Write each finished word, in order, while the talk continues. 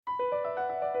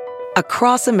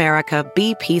Across America,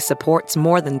 BP supports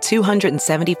more than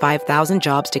 275,000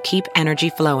 jobs to keep energy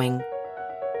flowing.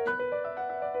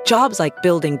 Jobs like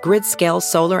building grid-scale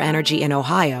solar energy in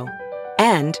Ohio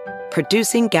and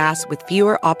producing gas with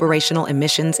fewer operational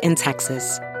emissions in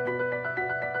Texas.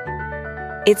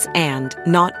 It's and,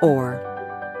 not or.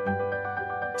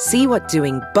 See what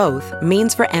doing both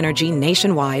means for energy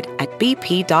nationwide at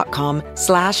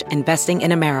bp.com/investing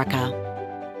in America.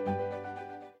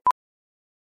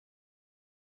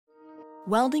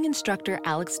 Welding instructor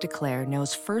Alex DeClaire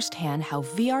knows firsthand how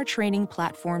VR training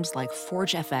platforms like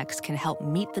ForgeFX can help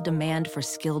meet the demand for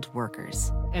skilled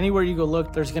workers. Anywhere you go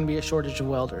look, there's going to be a shortage of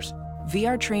welders.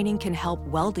 VR training can help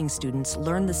welding students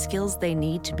learn the skills they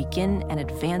need to begin and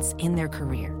advance in their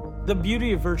career. The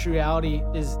beauty of virtual reality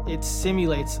is it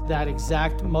simulates that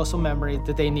exact muscle memory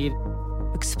that they need.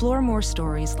 Explore more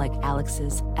stories like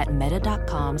Alex's at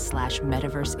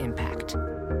meta.com/metaverseimpact.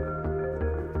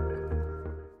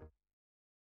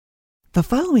 The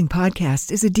following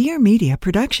podcast is a Dear Media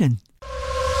production.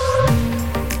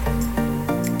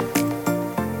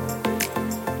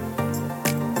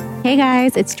 Hey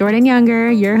guys, it's Jordan Younger,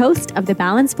 your host of the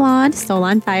Balanced Blonde Soul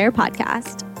on Fire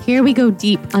podcast. Here we go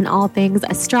deep on all things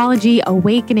astrology,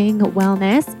 awakening,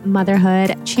 wellness,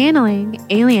 motherhood, channeling,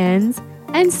 aliens,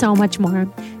 and so much more.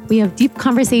 We have deep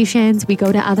conversations. We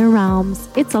go to other realms.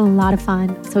 It's a lot of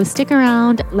fun. So stick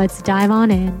around. Let's dive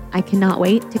on in. I cannot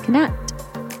wait to connect.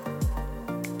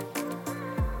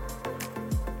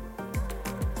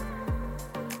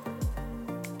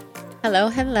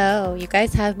 Hello. You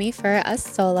guys have me for a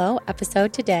solo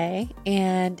episode today,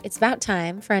 and it's about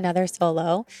time for another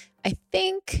solo. I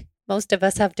think most of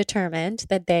us have determined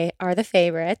that they are the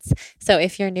favorites. So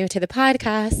if you're new to the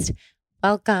podcast,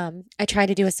 welcome. I try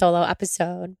to do a solo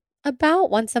episode about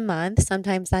once a month.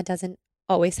 Sometimes that doesn't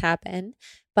always happen,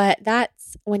 but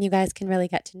that's when you guys can really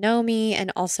get to know me,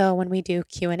 and also when we do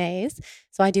Q&As.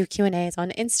 So I do Q&As on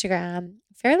Instagram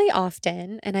fairly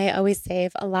often, and I always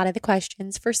save a lot of the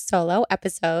questions for solo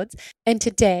episodes. And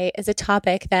today is a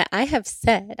topic that I have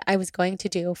said I was going to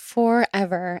do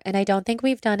forever, and I don't think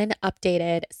we've done an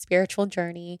updated spiritual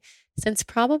journey since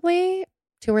probably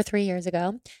 2 or 3 years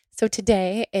ago. So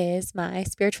today is my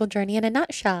spiritual journey in a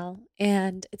nutshell,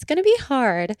 and it's going to be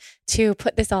hard to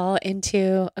put this all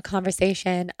into a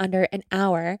conversation under an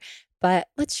hour, but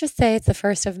let's just say it's the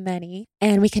first of many,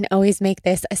 and we can always make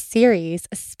this a series,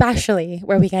 especially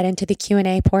where we get into the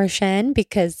Q&A portion,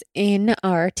 because in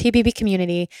our TBB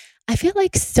community, I feel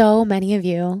like so many of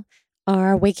you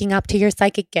are waking up to your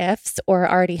psychic gifts, or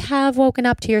already have woken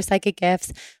up to your psychic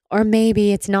gifts, or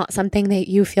maybe it's not something that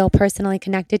you feel personally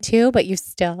connected to, but you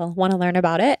still want to learn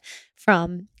about it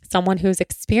from someone who's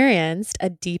experienced a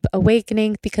deep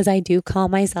awakening, because I do call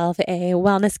myself a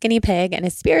wellness guinea pig and a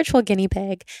spiritual guinea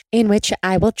pig, in which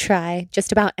I will try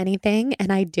just about anything,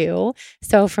 and I do.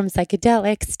 So from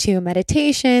psychedelics to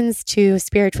meditations to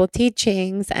spiritual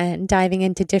teachings and diving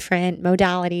into different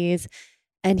modalities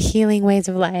and healing ways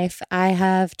of life, I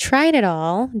have tried it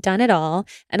all, done it all,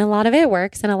 and a lot of it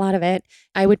works, and a lot of it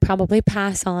I would probably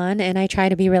pass on, and I try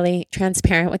to be really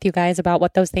transparent with you guys about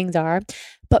what those things are.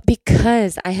 But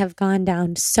because I have gone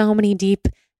down so many deep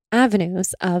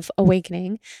avenues of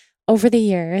awakening over the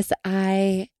years,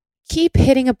 I keep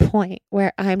hitting a point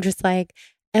where I'm just like,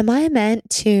 am I meant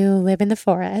to live in the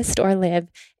forest or live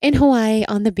in Hawaii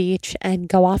on the beach and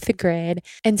go off the grid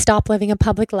and stop living a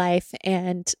public life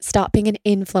and stop being an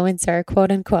influencer, quote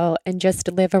unquote, and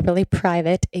just live a really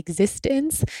private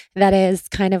existence that is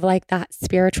kind of like that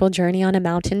spiritual journey on a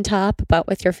mountaintop, but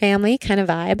with your family kind of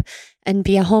vibe, and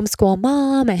be a homeschool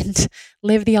mom and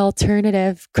live the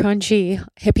alternative, crunchy,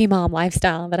 hippie mom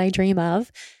lifestyle that I dream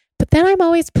of? But then I'm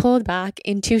always pulled back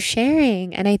into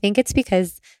sharing, and I think it's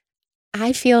because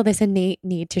I feel this innate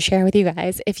need to share with you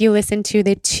guys. If you listen to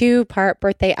the 2-part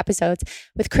birthday episodes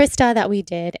with Krista that we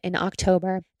did in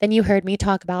October, then you heard me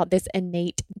talk about this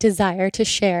innate desire to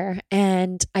share.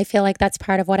 And I feel like that's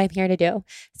part of what I'm here to do.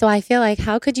 So I feel like,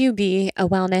 how could you be a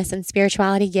wellness and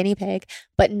spirituality guinea pig,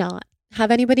 but not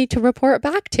have anybody to report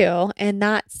back to? And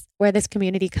that's where this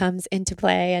community comes into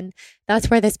play. And that's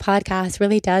where this podcast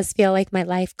really does feel like my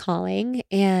life calling.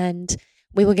 And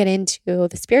we will get into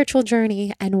the spiritual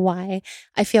journey and why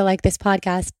I feel like this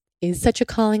podcast is such a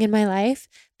calling in my life.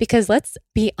 Because let's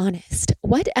be honest,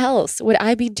 what else would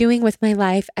I be doing with my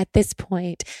life at this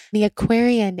point? The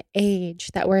Aquarian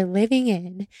age that we're living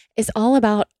in is all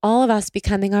about all of us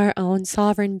becoming our own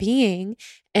sovereign being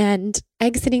and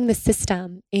exiting the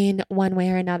system in one way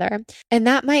or another. And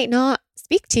that might not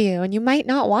speak to you, and you might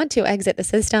not want to exit the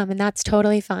system, and that's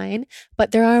totally fine.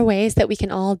 But there are ways that we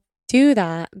can all do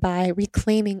that by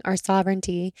reclaiming our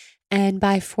sovereignty and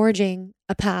by forging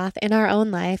a path in our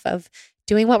own life of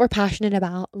doing what we're passionate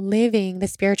about, living the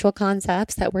spiritual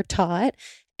concepts that we're taught,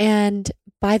 and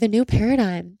by the new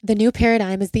paradigm. The new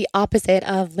paradigm is the opposite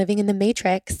of living in the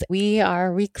matrix. We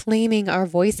are reclaiming our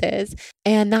voices,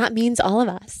 and that means all of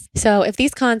us. So if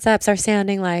these concepts are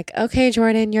sounding like, okay,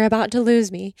 Jordan, you're about to lose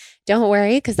me, don't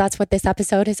worry, because that's what this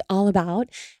episode is all about.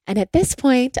 And at this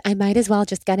point, I might as well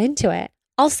just get into it.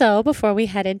 Also, before we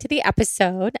head into the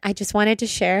episode, I just wanted to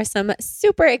share some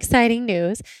super exciting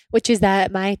news, which is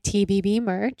that my TBB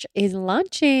merch is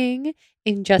launching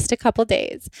in just a couple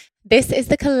days. This is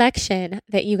the collection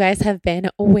that you guys have been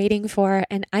waiting for,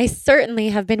 and I certainly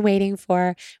have been waiting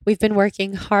for. We've been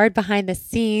working hard behind the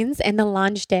scenes, and the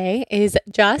launch day is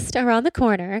just around the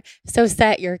corner. So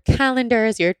set your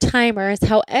calendars, your timers,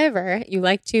 however you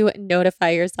like to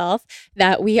notify yourself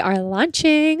that we are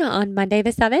launching on Monday the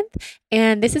 7th.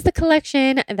 And this is the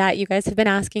collection that you guys have been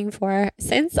asking for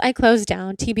since I closed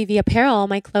down TBV Apparel,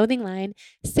 my clothing line,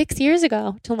 6 years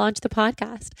ago to launch the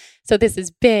podcast. So this is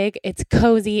big, it's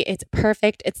cozy, it's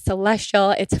perfect, it's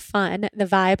celestial, it's fun. The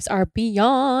vibes are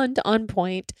beyond on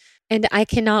point. And I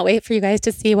cannot wait for you guys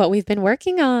to see what we've been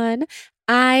working on.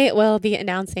 I will be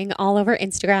announcing all over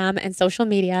Instagram and social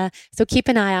media, so keep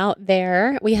an eye out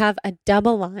there. We have a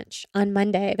double launch on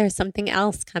Monday. There's something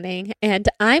else coming, and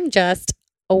I'm just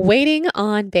waiting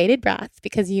on bated breath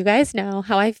because you guys know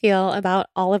how I feel about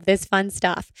all of this fun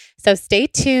stuff. So stay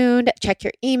tuned, check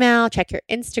your email, check your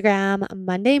Instagram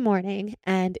Monday morning,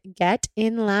 and get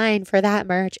in line for that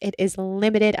merch. It is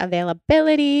limited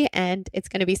availability and it's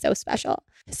going to be so special.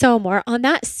 So more on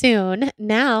that soon.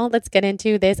 Now let's get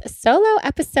into this solo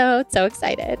episode. So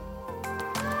excited.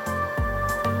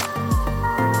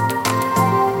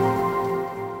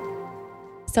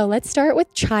 So let's start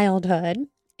with childhood.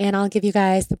 And I'll give you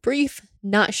guys the brief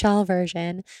nutshell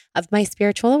version of my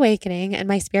spiritual awakening and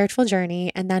my spiritual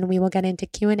journey. And then we will get into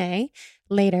Q&A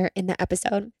later in the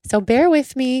episode. So bear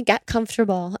with me, get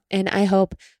comfortable. And I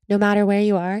hope no matter where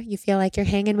you are, you feel like you're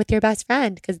hanging with your best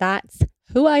friend because that's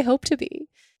who I hope to be.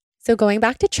 So going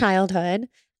back to childhood,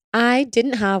 I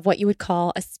didn't have what you would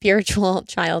call a spiritual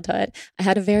childhood. I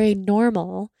had a very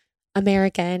normal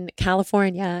American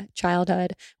California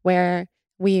childhood where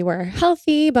we were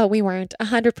healthy, but we weren't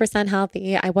 100%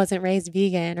 healthy. I wasn't raised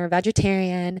vegan or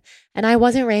vegetarian, and I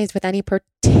wasn't raised with any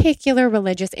particular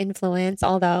religious influence,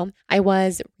 although I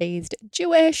was raised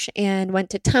Jewish and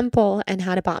went to temple and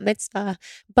had a bat mitzvah.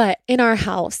 But in our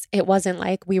house, it wasn't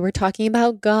like we were talking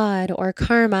about God or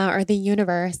karma or the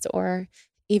universe or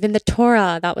even the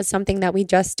Torah. That was something that we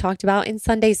just talked about in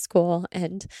Sunday school.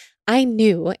 And I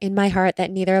knew in my heart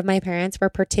that neither of my parents were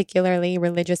particularly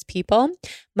religious people.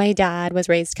 My dad was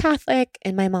raised Catholic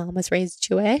and my mom was raised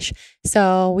Jewish.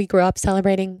 So we grew up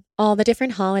celebrating all the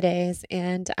different holidays,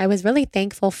 and I was really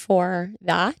thankful for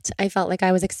that. I felt like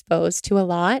I was exposed to a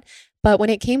lot. But when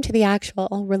it came to the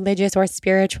actual religious or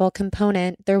spiritual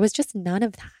component, there was just none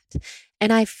of that.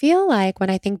 And I feel like when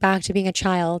I think back to being a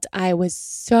child, I was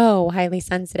so highly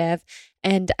sensitive,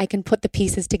 and I can put the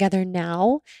pieces together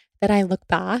now that I look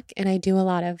back and I do a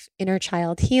lot of inner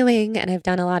child healing, and I've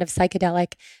done a lot of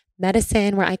psychedelic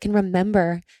medicine where I can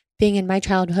remember being in my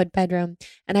childhood bedroom,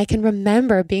 and I can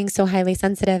remember being so highly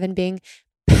sensitive and being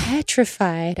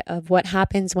petrified of what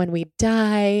happens when we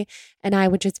die. And I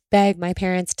would just beg my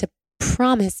parents to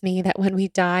promise me that when we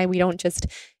die, we don't just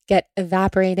get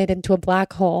evaporated into a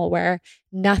black hole where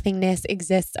nothingness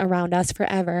exists around us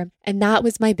forever. And that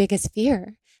was my biggest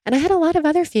fear. And I had a lot of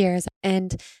other fears,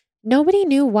 and nobody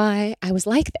knew why I was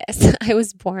like this. I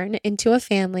was born into a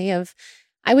family of,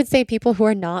 I would say, people who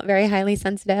are not very highly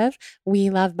sensitive. We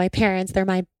love my parents. They're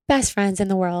my best friends in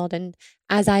the world. And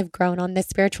as I've grown on this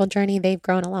spiritual journey, they've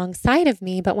grown alongside of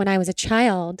me. But when I was a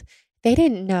child, they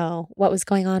didn't know what was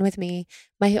going on with me.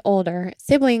 My older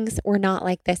siblings were not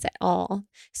like this at all.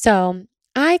 So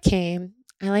I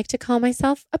like to call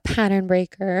myself a pattern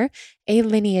breaker, a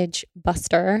lineage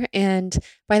buster. And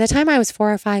by the time I was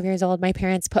 4 or 5 years old, my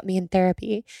parents put me in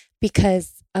therapy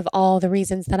because of all the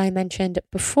reasons that I mentioned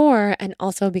before, and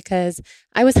also because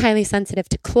I was highly sensitive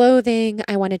to clothing.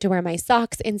 I wanted to wear my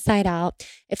socks inside out.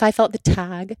 If I felt the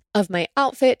tag of my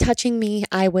outfit touching me,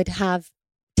 I would have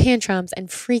tantrums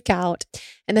and freak out.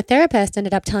 And the therapist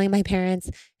ended up telling my parents,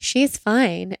 she's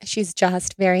fine. She's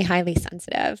just very highly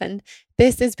sensitive. And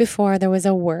this is before there was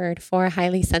a word for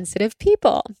highly sensitive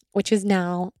people, which is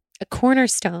now a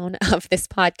cornerstone of this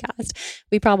podcast.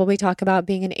 We probably talk about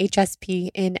being an HSP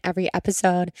in every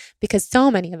episode because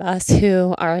so many of us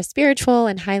who are spiritual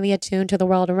and highly attuned to the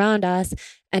world around us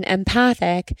and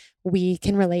empathic, we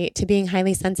can relate to being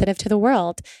highly sensitive to the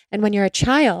world. And when you're a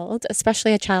child,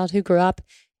 especially a child who grew up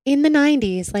in the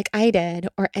 90s like I did,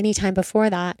 or any time before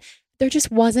that, there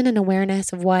just wasn't an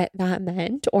awareness of what that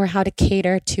meant or how to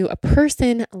cater to a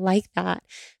person like that.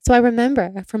 So I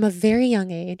remember from a very young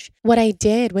age, what I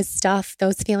did was stuff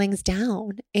those feelings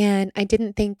down. And I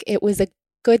didn't think it was a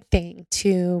good thing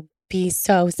to be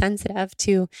so sensitive,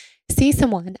 to see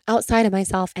someone outside of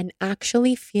myself and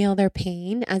actually feel their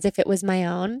pain as if it was my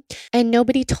own. And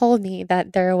nobody told me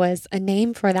that there was a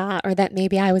name for that, or that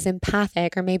maybe I was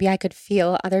empathic, or maybe I could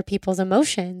feel other people's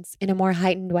emotions in a more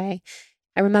heightened way.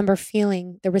 I remember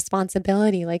feeling the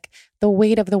responsibility, like the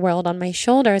weight of the world on my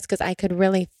shoulders, because I could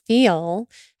really feel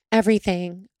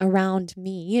everything around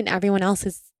me and everyone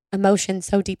else's emotions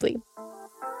so deeply.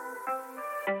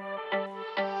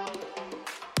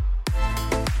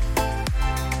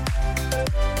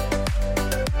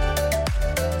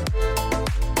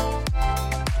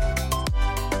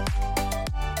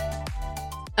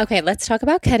 Okay, let's talk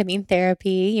about ketamine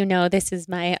therapy. You know, this is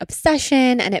my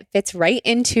obsession, and it fits right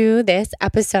into this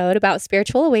episode about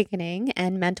spiritual awakening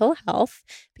and mental health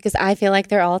because I feel like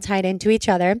they're all tied into each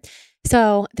other.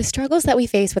 So the struggles that we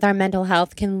face with our mental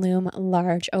health can loom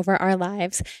large over our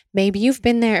lives. Maybe you've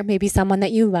been there, maybe someone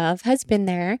that you love has been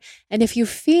there. And if you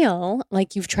feel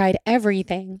like you've tried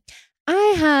everything,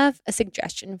 I have a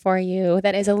suggestion for you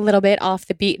that is a little bit off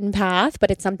the beaten path,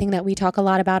 but it's something that we talk a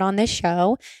lot about on this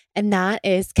show, and that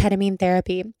is ketamine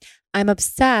therapy. I'm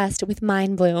obsessed with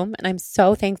MindBloom, and I'm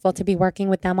so thankful to be working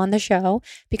with them on the show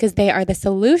because they are the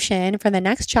solution for the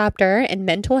next chapter in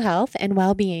mental health and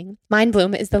well-being.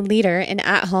 MindBloom is the leader in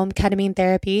at-home ketamine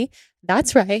therapy.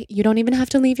 That's right. You don't even have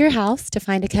to leave your house to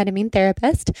find a ketamine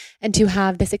therapist and to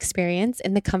have this experience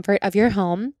in the comfort of your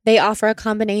home. They offer a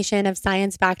combination of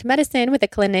science-backed medicine with a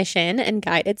clinician and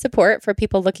guided support for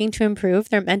people looking to improve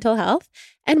their mental health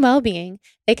and well-being.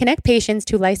 They connect patients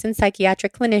to licensed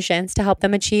psychiatric clinicians to help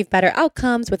them achieve better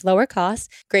outcomes with lower costs,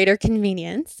 greater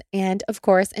convenience, and of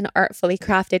course, an artfully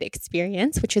crafted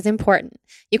experience, which is important.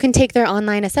 You can take their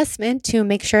online assessment to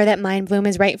make sure that MindBloom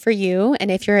is right for you. And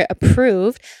if you're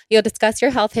approved, you'll discuss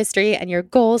your health history and your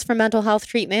goals for mental health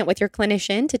treatment with your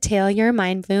clinician to tailor your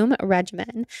MindBloom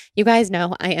regimen. You guys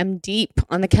know I am deep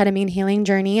on the ketamine healing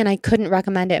journey, and I couldn't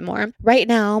recommend it more. Right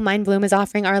now, MindBloom is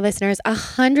offering our listeners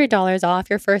 $100 off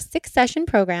your first 6-session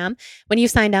program when you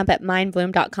sign up at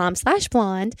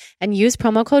mindbloom.com/blonde and use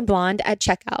promo code blonde at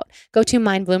checkout. Go to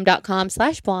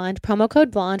mindbloom.com/blonde, promo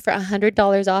code blonde for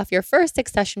 $100 off your first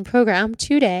 6-session program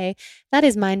today. That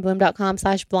is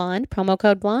mindbloom.com/blonde, promo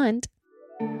code blonde.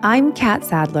 I'm Kat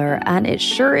Sadler, and it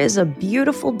sure is a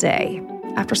beautiful day.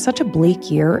 After such a bleak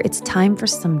year, it's time for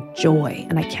some joy,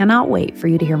 and I cannot wait for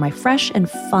you to hear my fresh and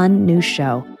fun new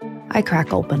show. I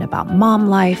crack open about mom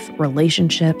life,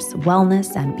 relationships,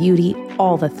 wellness, and beauty,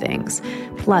 all the things.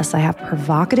 Plus, I have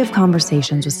provocative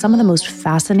conversations with some of the most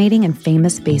fascinating and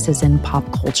famous faces in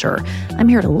pop culture. I'm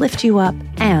here to lift you up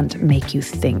and make you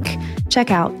think.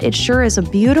 Check out It Sure Is a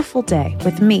Beautiful Day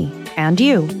with me and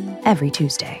you every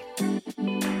Tuesday.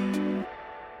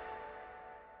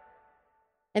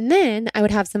 And then I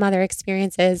would have some other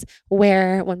experiences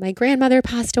where when my grandmother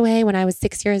passed away when I was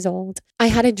 6 years old, I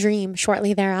had a dream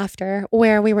shortly thereafter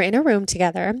where we were in a room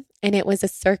together, and it was a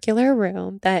circular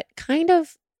room that kind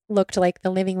of looked like the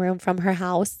living room from her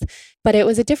house, but it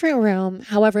was a different room.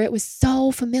 However, it was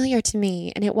so familiar to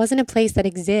me, and it wasn't a place that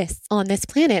exists on this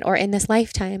planet or in this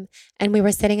lifetime. And we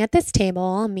were sitting at this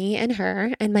table, me and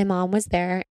her, and my mom was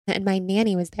there, and my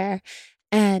nanny was there.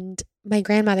 And my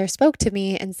grandmother spoke to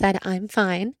me and said, "I'm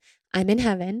fine. I'm in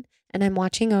heaven, and I'm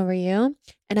watching over you,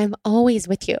 and I'm always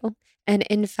with you. And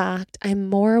in fact, I'm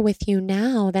more with you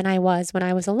now than I was when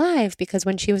I was alive, because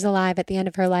when she was alive at the end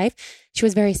of her life, she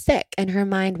was very sick and her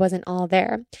mind wasn't all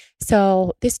there."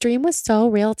 So this dream was so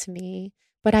real to me,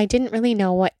 but I didn't really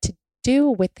know what to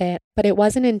do with it. But it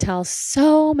wasn't until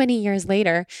so many years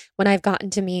later when I've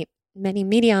gotten to meet many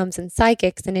mediums and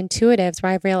psychics and intuitives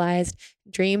where I've realized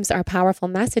dreams are powerful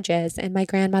messages. And my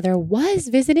grandmother was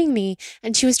visiting me,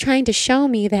 and she was trying to show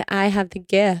me that I have the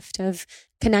gift of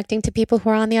connecting to people who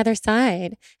are on the other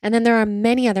side. And then there are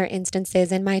many other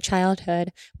instances in my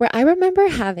childhood where I remember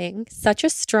having such a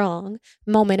strong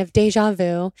moment of deja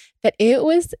vu that it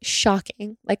was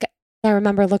shocking. Like, I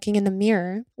remember looking in the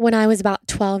mirror when I was about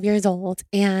 12 years old,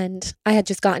 and I had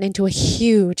just gotten into a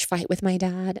huge fight with my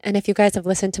dad. And if you guys have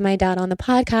listened to my dad on the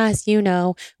podcast, you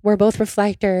know we're both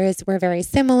reflectors. We're very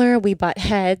similar. We butt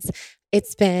heads.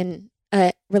 It's been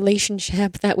a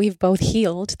relationship that we've both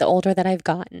healed the older that I've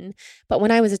gotten. But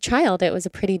when I was a child, it was a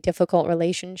pretty difficult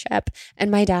relationship.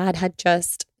 And my dad had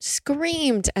just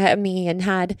screamed at me and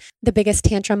had the biggest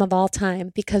tantrum of all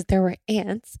time because there were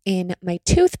ants in my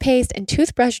toothpaste and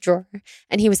toothbrush drawer.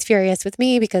 And he was furious with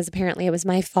me because apparently it was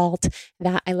my fault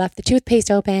that I left the toothpaste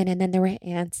open and then there were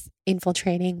ants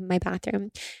infiltrating my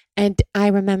bathroom. And I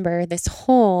remember this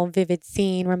whole vivid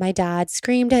scene where my dad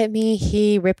screamed at me.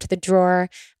 He ripped the drawer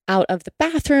out of the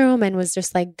bathroom and was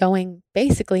just like going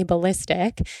basically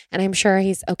ballistic. And I'm sure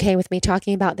he's okay with me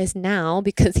talking about this now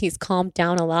because he's calmed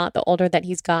down a lot the older that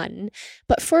he's gotten.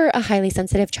 But for a highly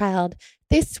sensitive child,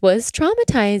 this was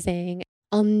traumatizing.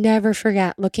 I'll never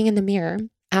forget looking in the mirror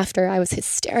after I was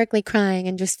hysterically crying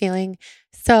and just feeling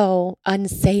so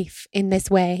unsafe in this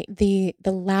way. The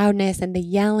loudness and the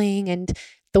yelling and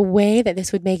the way that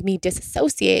this would make me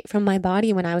disassociate from my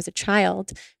body when I was a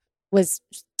child was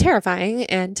terrifying.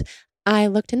 And I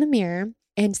looked in the mirror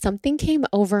and something came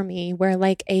over me where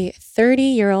like a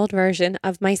 30-year-old version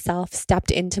of myself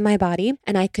stepped into my body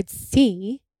and I could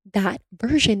see that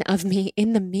version of me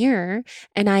in the mirror.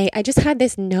 And I just had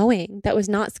this knowing that was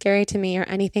not scary to me or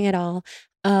anything at all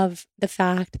of the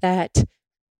fact that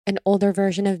an older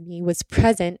version of me was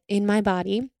present in my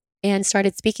body and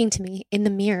started speaking to me in the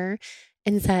mirror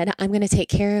and said, I'm going to take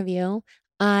care of you.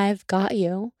 I've got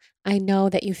you. I know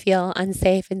that you feel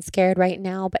unsafe and scared right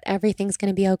now, but everything's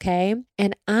going to be okay.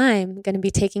 And I'm going to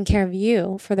be taking care of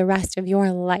you for the rest of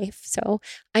your life. So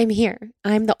I'm here.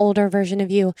 I'm the older version of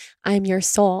you. I'm your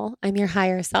soul. I'm your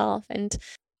higher self. And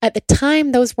at the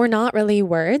time, those were not really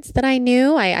words that I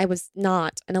knew. I was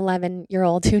not an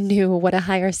 11-year-old who knew what a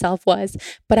higher self was,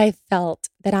 but I felt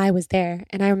that I was there.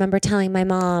 And I remember telling my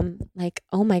mom, like,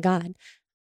 oh my God,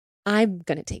 I'm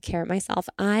going to take care of myself.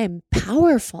 I'm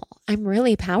powerful. I'm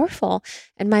really powerful.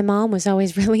 And my mom was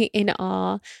always really in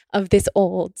awe of this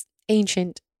old,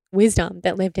 ancient wisdom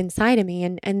that lived inside of me.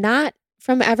 And that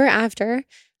from ever after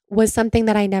was something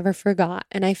that I never forgot.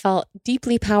 And I felt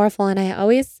deeply powerful. And I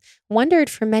always wondered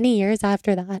for many years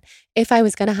after that if I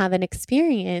was going to have an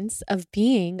experience of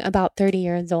being about 30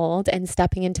 years old and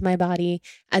stepping into my body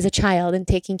as a child and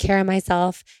taking care of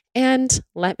myself. And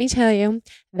let me tell you,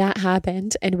 that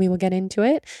happened and we will get into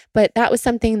it. But that was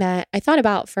something that I thought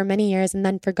about for many years and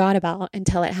then forgot about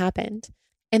until it happened.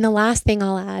 And the last thing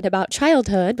I'll add about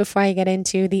childhood before I get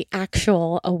into the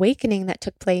actual awakening that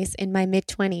took place in my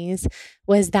mid-20s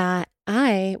was that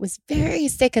I was very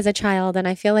sick as a child. And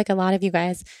I feel like a lot of you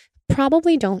guys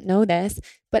probably don't know this,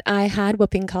 but I had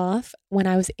whooping cough when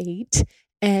I was 8.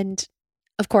 And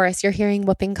of course, you're hearing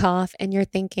whooping cough and you're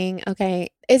thinking,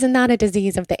 okay, isn't that a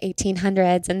disease of the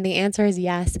 1800s? And the answer is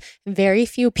yes. Very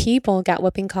few people get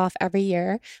whooping cough every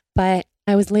year, but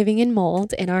I was living in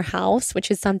mold in our house,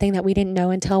 which is something that we didn't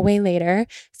know until way later.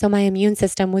 So my immune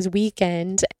system was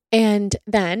weakened. And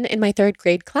then in my 3rd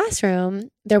grade classroom,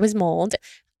 there was mold.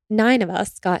 9 of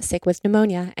us got sick with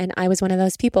pneumonia, and I was one of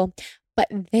those people. But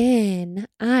then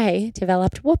I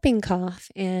developed whooping cough,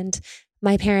 and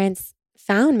my parents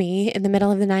found me in the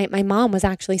middle of the night. My mom was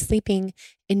actually sleeping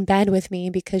in bed with me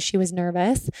because she was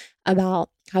nervous about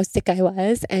how sick I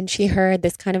was. And she heard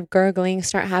this kind of gurgling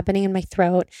start happening in my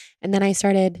throat. And then I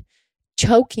started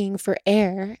choking for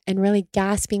air and really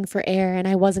gasping for air. And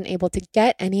I wasn't able to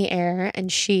get any air.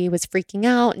 And she was freaking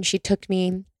out and she took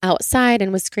me outside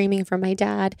and was screaming for my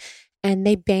dad. And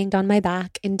they banged on my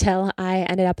back until I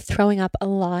ended up throwing up a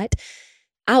lot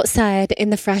outside in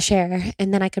the fresh air,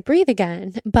 and then I could breathe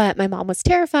again. But my mom was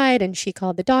terrified and she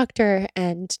called the doctor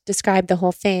and described the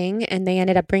whole thing. And they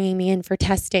ended up bringing me in for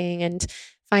testing and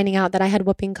finding out that I had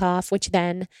whooping cough, which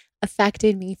then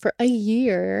affected me for a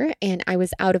year. And I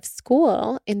was out of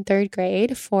school in 3rd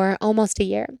grade for almost a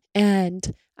year.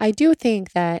 And I do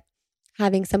think that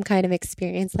having some kind of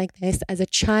experience like this as a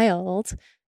child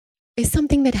is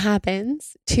something that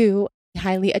happens to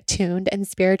highly attuned and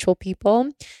spiritual people.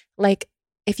 Like,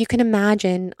 if you can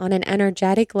imagine on an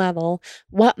energetic level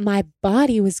what my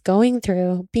body was going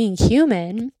through being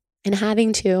human and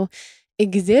having to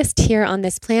exist here on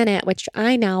this planet, which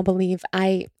I now believe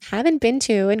I haven't been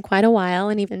to in quite a while.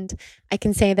 And even I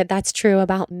can say that that's true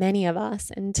about many of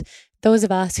us. And those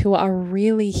of us who are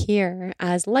really here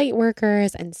as light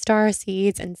workers and star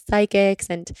seeds and psychics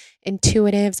and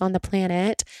intuitives on the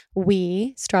planet,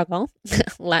 we struggle.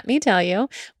 Let me tell you,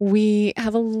 we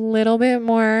have a little bit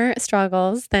more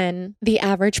struggles than the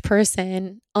average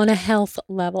person on a health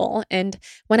level. And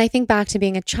when I think back to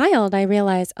being a child, I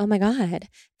realize, oh my God,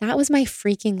 that was my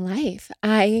freaking life.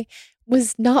 I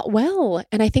was not well.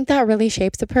 And I think that really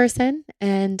shapes a person.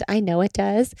 And I know it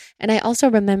does. And I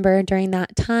also remember during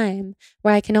that time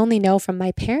where I can only know from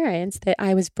my parents that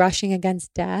I was brushing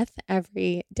against death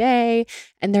every day.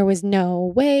 And there was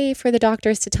no way for the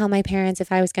doctors to tell my parents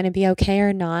if I was going to be okay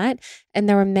or not. And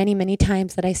there were many, many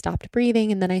times that I stopped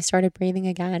breathing and then I started breathing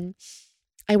again.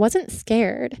 I wasn't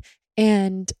scared.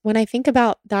 And when I think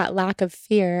about that lack of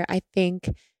fear, I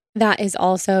think that is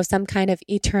also some kind of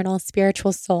eternal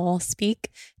spiritual soul speak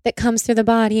that comes through the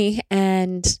body.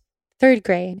 And third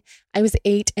grade, I was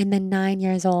 8 and then 9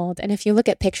 years old. And if you look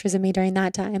at pictures of me during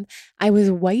that time, I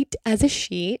was white as a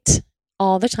sheet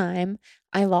all the time.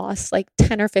 I lost like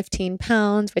 10 or 15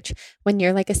 pounds, which when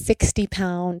you're like a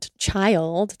 60-pound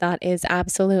child, that is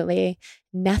absolutely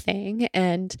nothing.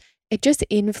 And it just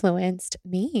influenced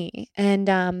me. And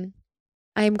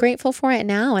I'm grateful for it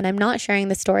now. And I'm not sharing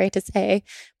the story to say,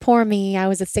 poor me, I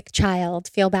was a sick child,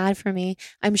 feel bad for me.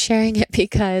 I'm sharing it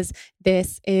because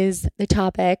this is the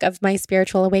topic of my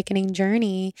spiritual awakening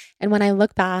journey. And when I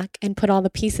look back and put all the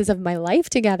pieces of my life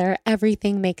together,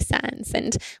 everything makes sense.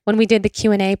 And when we did the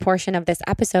Q&A portion of this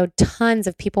episode, tons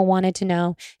of people wanted to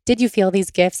know, did you feel these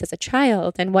gifts as a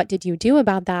child? And what did you do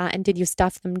about that? And did you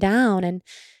stuff them down? And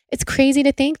it's crazy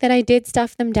to think that I did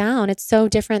stuff them down. It's so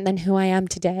different than who I am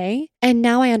today. And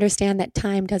now I understand that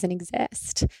time doesn't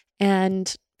exist.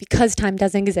 And because time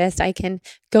doesn't exist, I can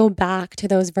go back to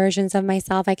those versions of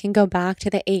myself. I can go back to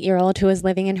the 8-year-old who was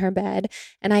living in her bed,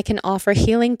 and I can offer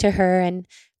healing to her. And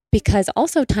because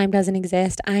also time doesn't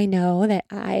exist, I know that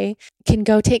I can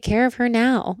go take care of her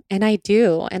now. And I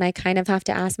do. And I kind of have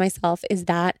to ask myself, is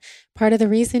that part of the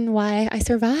reason why I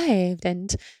survived?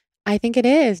 And I think it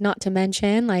is, not to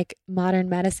mention like modern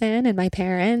medicine and my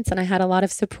parents, and I had a lot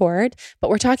of support, but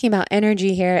we're talking about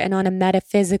energy here and on a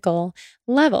metaphysical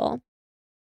level.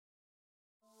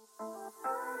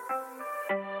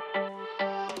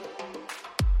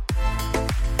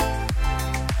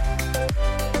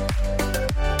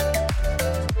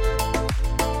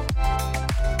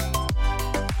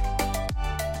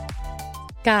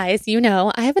 Guys, you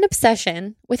know, I have an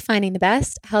obsession with finding the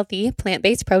best healthy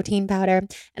plant-based protein powder,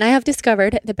 and I have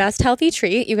discovered the best healthy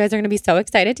treat. You guys are going to be so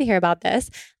excited to hear about this.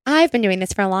 I've been doing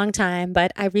this for a long time,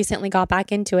 but I recently got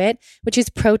back into it, which is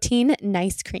protein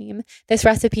nice cream. This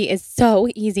recipe is so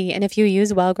easy, and if you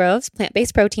use Wellgrove's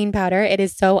plant-based protein powder, it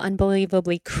is so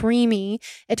unbelievably creamy.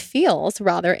 It feels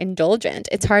rather indulgent.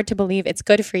 It's hard to believe it's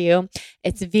good for you.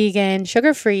 It's vegan,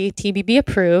 sugar-free, TBB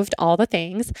approved, all the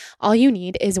things. All you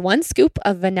need is 1 scoop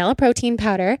of vanilla protein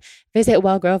powder. Visit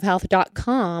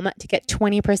wellgrovehealth.com to get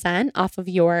 20% off of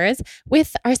yours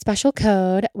with our special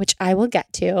code, which I will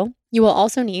get to. You will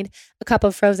also need a cup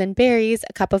of frozen berries,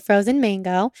 a cup of frozen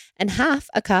mango, and half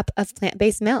a cup of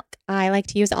plant-based milk. I like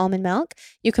to use almond milk.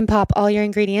 You can pop all your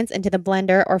ingredients into the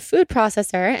blender or food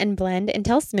processor and blend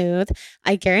until smooth.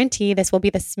 I guarantee this will be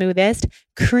the smoothest,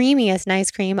 creamiest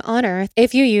nice cream on earth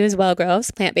if you use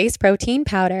Wellgrove's plant-based protein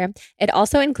powder. It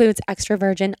also includes extra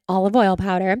virgin olive oil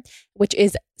powder, which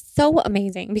is so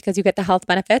amazing because you get the health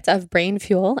benefits of brain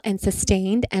fuel and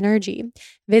sustained energy.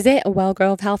 Visit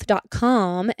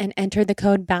wellgrovehealth.com and enter the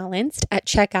code BALANCED at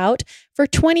checkout for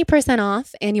 20%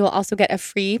 off, and you will also get a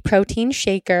free protein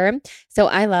shaker. So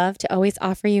I love to always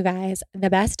offer you guys the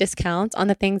best discounts on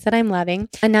the things that I'm loving.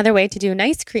 Another way to do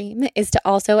nice cream is to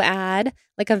also add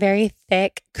like a very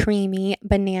thick, creamy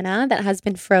banana that has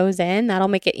been frozen. That'll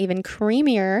make it even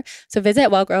creamier. So visit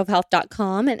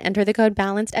wellgrovehealth.com and enter the code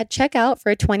BALANCED at checkout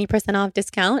for a 20% off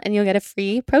discount, and you'll get a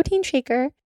free protein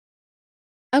shaker.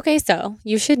 Okay, so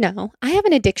you should know I have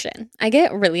an addiction. I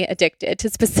get really addicted to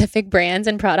specific brands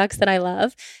and products that I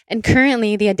love. And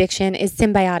currently the addiction is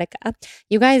Cymbiotika.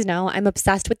 You guys know I'm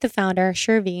obsessed with the founder,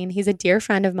 Shervin. He's a dear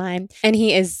friend of mine, and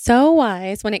he is so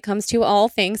wise when it comes to all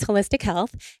things holistic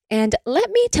health. And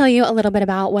let me tell you a little bit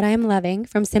about what I'm loving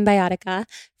from Cymbiotika.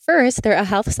 First, they're a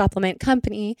health supplement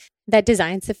company that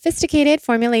designs sophisticated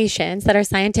formulations that are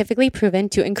scientifically proven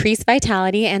to increase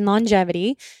vitality and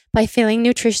longevity by filling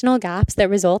nutritional gaps that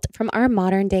result from our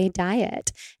modern day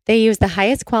diet. They use the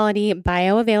highest quality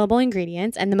bioavailable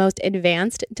ingredients and the most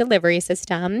advanced delivery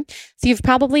system. So you've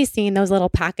probably seen those little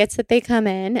packets that they come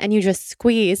in, and you just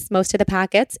squeeze most of the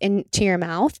packets into your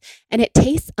mouth and it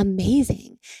tastes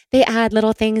amazing. They add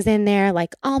little things in there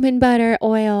like almond butter,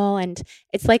 oil, and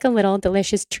it's like a little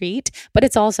delicious treat, but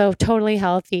it's also totally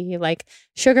healthy. healthy, like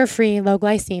sugar-free, low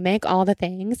glycemic, all the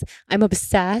things. I'm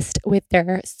obsessed with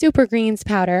their Super Greens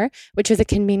powder, which is a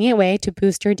convenient way to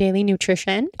boost your daily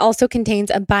nutrition. Also contains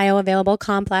a bioavailable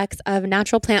complex of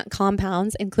natural plant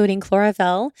compounds, including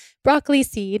chlorophyll, broccoli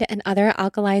seed, and other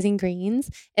alkalizing greens.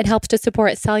 It helps to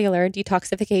support cellular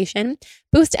detoxification,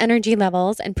 boost energy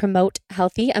levels, and promote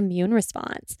healthy immune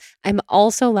response. I'm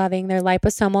also loving their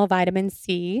liposomal vitamin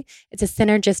C. It's a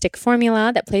synergistic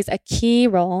formula that plays a key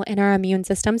role in our immune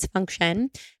system's function,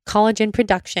 collagen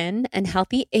production, and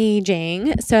healthy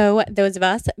aging. So those of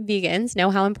us vegans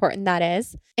know how important that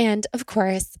is. And of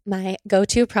course, my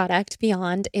go-to product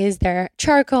beyond is their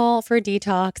charcoal for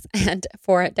detox and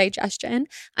for digestion.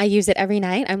 I use it every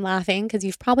night. I'm laughing because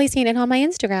you've probably seen it on my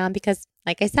Instagram because,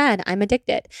 like I said, I'm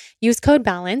addicted. Use code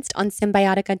BALANCED on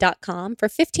Cymbiotika.com for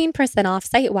 15% off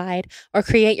site-wide, or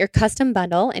create your custom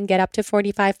bundle and get up to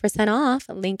 45% off.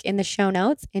 Link in the show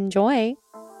notes. Enjoy.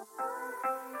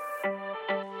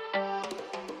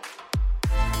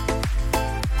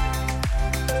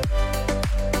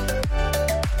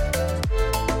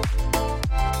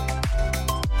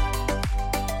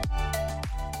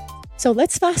 So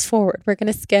let's fast forward. We're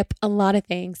going to skip a lot of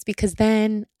things because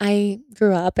then I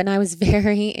grew up and I was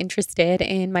very interested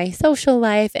in my social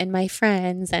life and my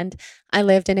friends. And I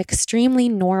lived an extremely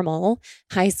normal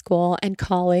high school and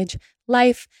college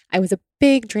life. I was a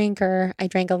big drinker. I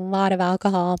drank a lot of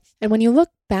alcohol. And when you look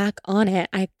back on it,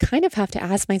 I kind of have to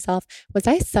ask myself, was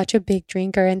I such a big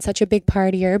drinker and such a big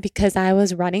partier because I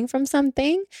was running from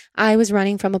something? I was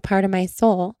running from a part of my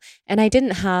soul, and I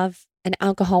didn't have an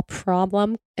alcohol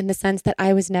problem in the sense that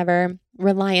I was never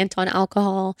reliant on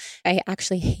alcohol. I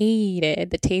actually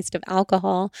hated the taste of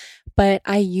alcohol, but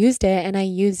I used it, and I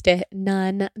used it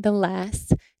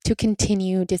nonetheless to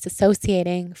continue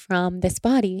disassociating from this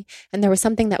body. And there was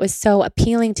something that was so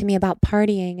appealing to me about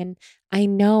partying. And I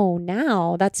know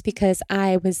now that's because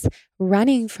I was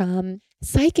running from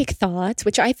psychic thoughts,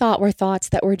 which I thought were thoughts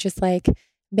that were just like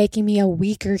making me a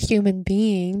weaker human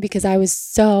being because I was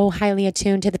so highly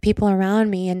attuned to the people around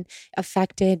me and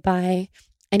affected by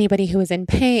anybody who was in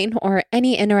pain or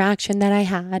any interaction that I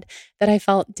had that I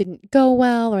felt didn't go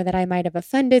well, or that I might have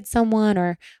offended someone,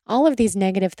 or all of these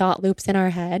negative thought loops in our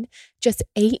head just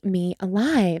ate me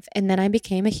alive. And then I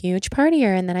became a huge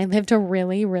partier, and then I lived a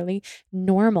really, really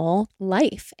normal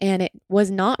life, and it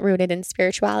was not rooted in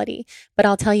spirituality. But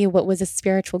I'll tell you what was a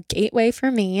spiritual gateway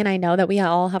for me, and I know that we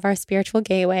all have our spiritual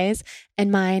gateways,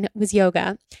 and mine was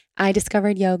yoga. I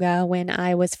discovered yoga when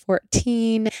I was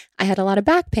 14. I had a lot of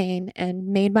back pain and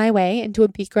made my way into a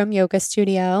Bikram yoga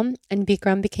studio, and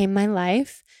Bikram became my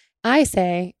life. I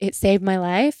say it saved my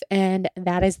life, and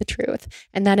that is the truth.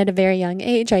 And then at a very young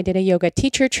age, I did a yoga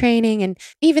teacher training. And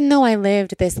even though I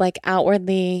lived this like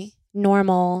outwardly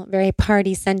normal, very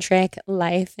party-centric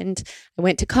life, and I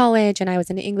went to college, and I was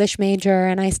an English major,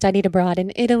 and I studied abroad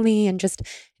in Italy and just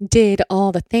did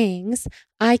all the things,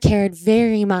 I cared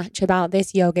very much about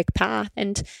this yogic path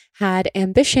and had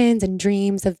ambitions and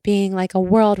dreams of being like a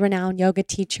world-renowned yoga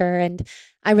teacher. And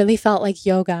I really felt like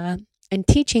yoga and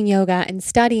teaching yoga and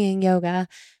studying yoga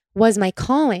was my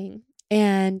calling.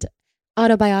 And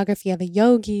Autobiography of a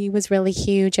Yogi was really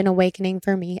huge and awakening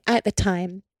for me at the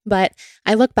time. But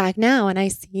I look back now and I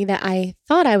see that I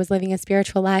thought I was living a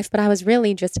spiritual life, but I was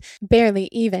really just barely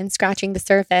even scratching the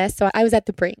surface. So I was at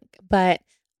the brink. But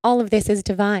all of this is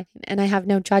divine, and I have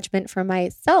no judgment for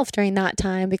myself during that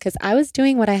time because I was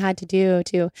doing what I had to do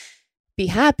to be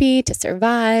happy, to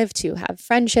survive, to have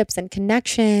friendships and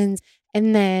connections.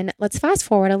 And then let's fast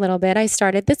forward a little bit. I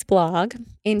started this blog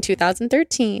in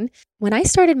 2013. When I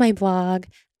started my blog,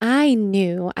 I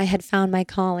knew I had found my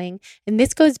calling. And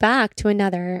this goes back to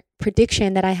another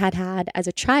prediction that I had as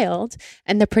a child.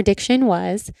 And the prediction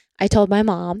was, I told my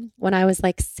mom when I was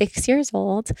like 6 years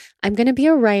old, I'm going to be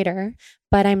a writer,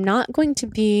 but I'm not going to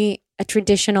be a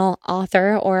traditional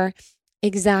author or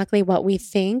exactly what we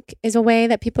think is a way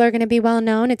that people are going to be well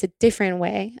known. It's a different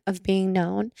way of being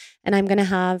known. And I'm going to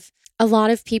have a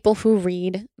lot of people who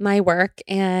read my work,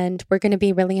 and we're going to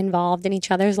be really involved in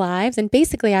each other's lives. And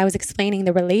basically, I was explaining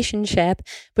the relationship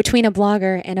between a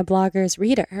blogger and a blogger's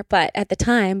reader. But at the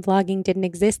time, blogging didn't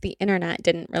exist. The internet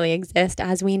didn't really exist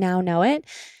as we now know it.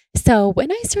 So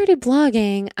when I started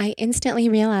blogging, I instantly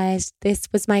realized this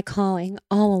was my calling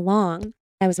all along.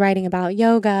 I was writing about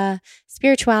yoga,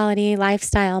 spirituality,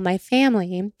 lifestyle, my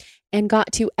family, and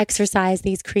got to exercise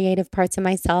these creative parts of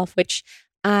myself, which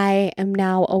I am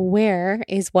now aware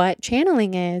is what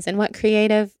channeling is and what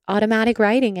creative automatic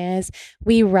writing is.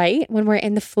 We write when we're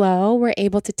in the flow. We're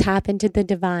able to tap into the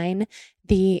divine,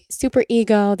 the super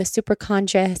ego, the super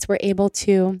conscious. We're able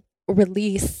to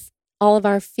release all of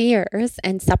our fears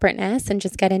and separateness and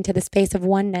just get into the space of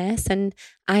oneness. And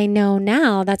I know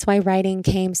now that's why writing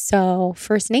came so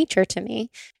first nature to me.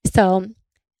 So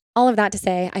all of that to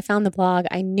say, I found the blog.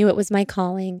 I knew it was my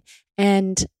calling.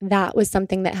 And that was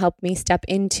something that helped me step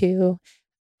into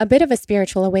a bit of a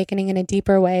spiritual awakening in a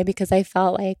deeper way, because I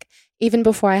felt like even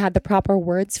before I had the proper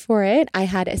words for it, I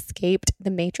had escaped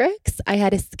the matrix. I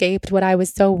had escaped what I was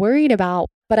so worried about,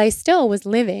 but I still was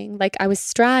living, like I was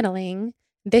straddling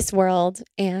this world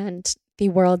and the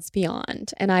worlds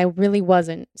beyond. And I really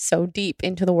wasn't so deep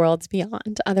into the worlds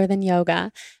beyond other than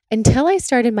yoga until I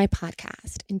started my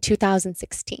podcast in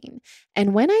 2016.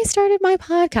 And when I started my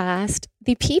podcast,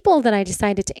 the people that I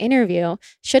decided to interview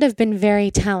should have been very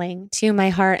telling to my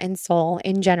heart and soul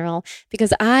in general,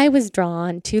 because I was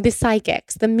drawn to the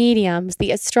psychics, the mediums,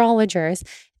 the astrologers,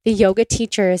 the yoga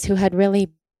teachers who had really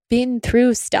been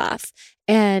through stuff.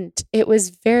 And it was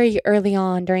very early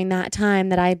on during that time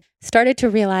that I started to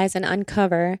realize and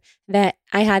uncover that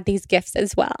I had these gifts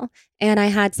as well. And I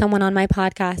had someone on my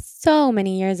podcast so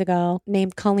many years ago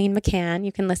named Colleen McCann.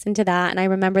 You can listen to that. And I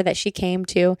remember that she came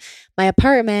to my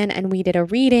apartment and we did a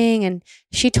reading, and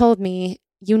she told me,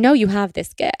 you know, you have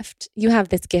this gift. You have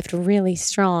this gift really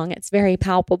strong. It's very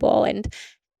palpable, and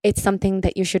it's something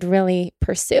that you should really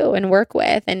pursue and work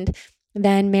with. And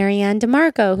then Marianne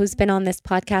DeMarco, who's been on this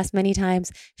podcast many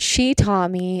times, she taught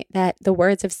me that the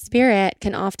words of spirit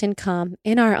can often come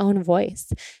in our own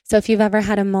voice. So if you've ever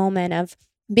had a moment of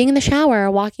being in the shower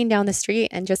or walking down the street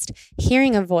and just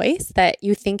hearing a voice that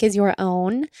you think is your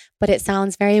own, but it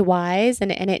sounds very wise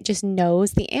and it just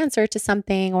knows the answer to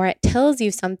something, or it tells you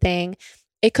something,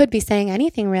 it could be saying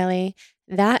anything really.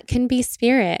 That can be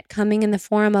spirit coming in the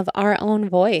form of our own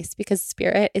voice, because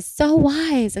spirit is so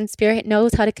wise and spirit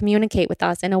knows how to communicate with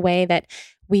us in a way that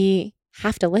we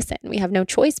have to listen. We have no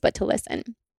choice but to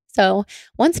listen. So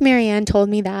once Marianne told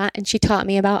me that, and she taught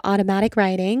me about automatic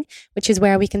writing, which is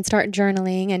where we can start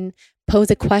journaling and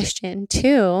pose a question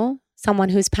to someone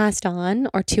who's passed on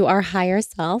or to our higher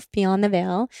self beyond the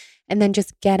veil, and then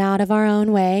just get out of our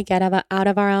own way, get out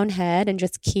of our own head, and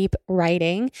just keep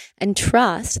writing and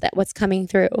trust that what's coming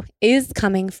through is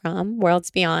coming from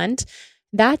worlds beyond.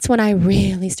 That's when I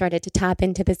really started to tap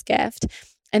into this gift.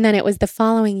 And then it was the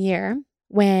following year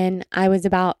when I was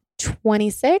about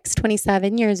 26,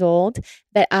 27 years old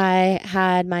that I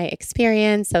had my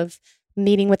experience of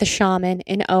meeting with a shaman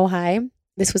in Ojai.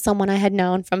 This was someone I had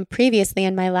known from previously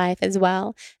in my life as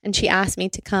well. And she asked me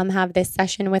to come have this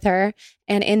session with her.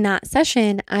 And in that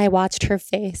session, I watched her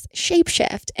face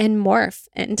shapeshift and morph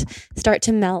and start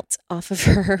to melt off of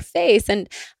her face. And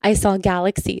I saw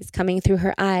galaxies coming through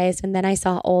her eyes. And then I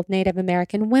saw old Native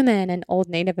American women and old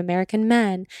Native American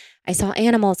men. I saw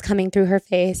animals coming through her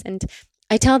face. And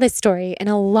I tell this story in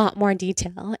a lot more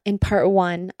detail in part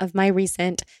 1 of my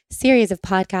recent series of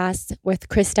podcasts with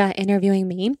Krista interviewing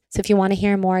me. So if you want to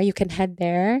hear more, you can head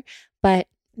there. But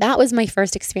that was my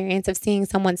first experience of seeing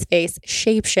someone's face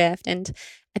shapeshift. And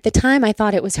at the time, I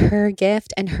thought it was her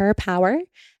gift and her power.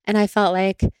 And I felt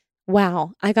like,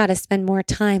 wow, I got to spend more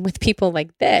time with people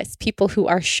like this, people who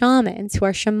are shamans, who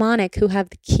are shamanic, who have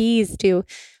the keys to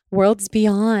worlds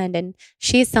beyond. And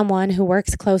she's someone who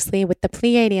works closely with the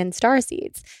Pleiadian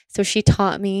starseeds. So she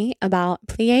taught me about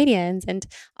Pleiadians, and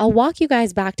I'll walk you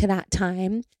guys back to that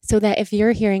time so that if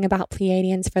you're hearing about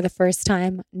Pleiadians for the first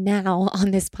time now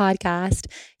on this podcast,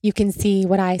 you can see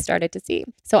what I started to see.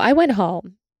 So I went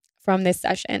home from this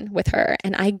session with her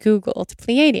and I Googled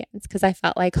Pleiadians because I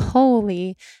felt like,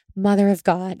 holy Mother of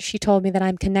God. She told me that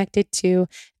I'm connected to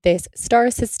this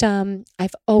star system.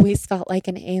 I've always felt like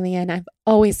an alien. I've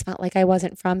always felt like I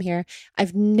wasn't from here.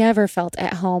 I've never felt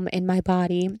at home in my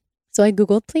body. So I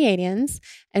Googled Pleiadians,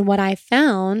 and what I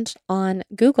found on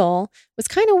Google was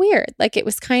kind of weird. Like it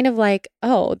was kind of like,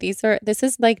 oh, this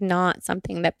is like not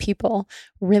something that people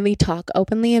really talk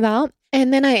openly about.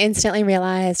 And then I instantly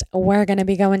realized we're going to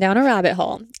be going down a rabbit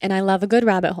hole, and I love a good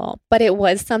rabbit hole. But it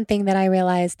was something that I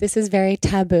realized this is very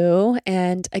taboo.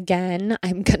 And again,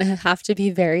 I'm going to have to be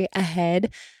very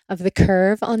ahead of the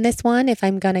curve on this one if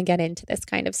I'm going to get into this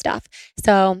kind of stuff.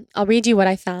 So I'll read you what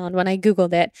I found when I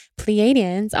Googled it.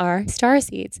 Pleiadians are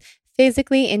starseeds,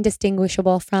 physically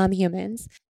indistinguishable from humans.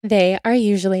 They are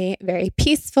usually very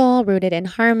peaceful, rooted in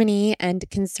harmony, and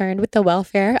concerned with the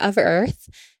welfare of Earth.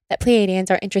 That Pleiadians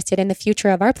are interested in the future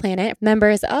of our planet.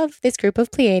 Members of this group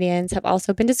of Pleiadians have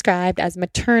also been described as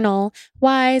maternal,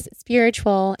 wise,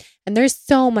 spiritual, and there's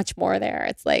so much more there.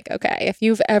 It's like, okay, if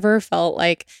you've ever felt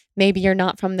like maybe you're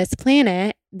not from this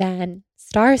planet, then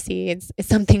starseeds is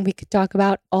something we could talk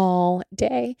about all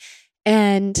day.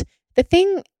 And the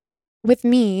thing with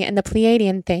me and the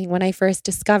Pleiadian thing when I first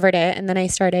discovered it, and then I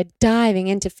started diving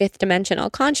into fifth dimensional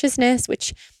consciousness,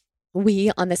 which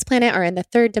we on this planet are in the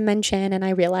third dimension. And I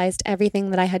realized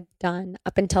everything that I had done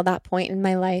up until that point in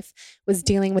my life was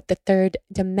dealing with the third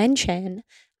dimension.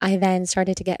 I then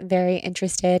started to get very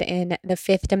interested in the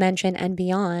fifth dimension and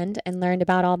beyond, and learned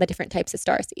about all the different types of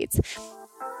starseeds.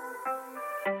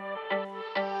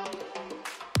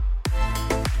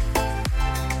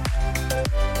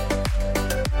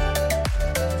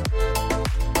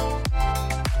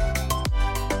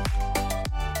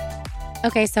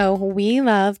 Okay, so we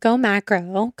love Go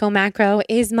Macro. Go Macro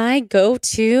is my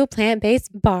go-to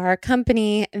plant-based bar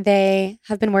company. They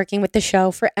have been working with the show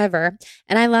forever,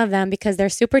 and I love them because they're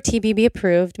super TBB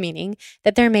approved, meaning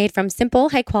that they're made from simple,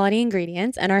 high-quality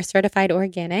ingredients and are certified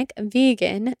organic,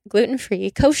 vegan,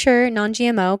 gluten-free, kosher,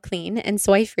 non-GMO, clean, and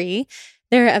soy-free.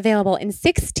 They're available in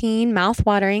 16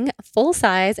 mouth-watering,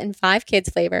 full-size, and 5 kids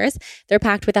flavors. They're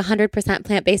packed with 100%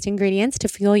 plant-based ingredients to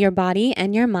fuel your body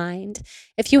and your mind.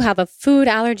 If you have a food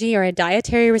allergy or a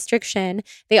dietary restriction,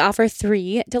 they offer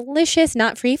 3 delicious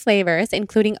nut-free flavors,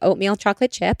 including oatmeal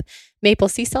chocolate chip, maple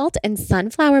sea salt, and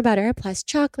sunflower butter, plus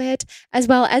chocolate, as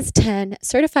well as 10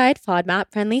 certified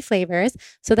FODMAP-friendly flavors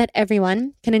so that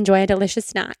everyone can enjoy a delicious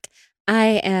snack.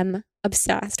 I am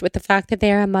obsessed with the fact that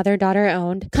they are a mother-daughter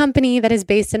owned company that is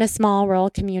based in a small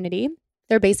rural community.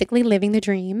 They're basically living the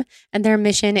dream, and their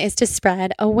mission is to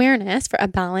spread awareness for a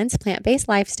balanced plant-based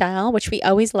lifestyle, which we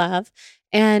always love.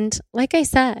 And like I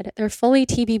said, they're fully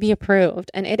TBB approved,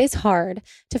 and it is hard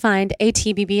to find a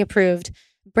TBB approved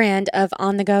brand of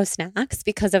on-the-go snacks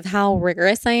because of how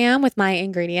rigorous I am with my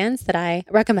ingredients that I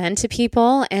recommend to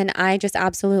people. And I just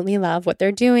absolutely love what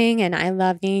they're doing, and I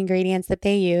love the ingredients that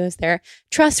they use. They're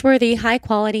trustworthy,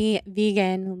 high-quality,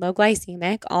 vegan, low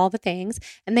glycemic, all the things.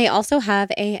 And they also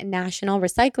have a national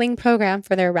recycling program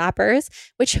for their wrappers,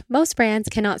 which most brands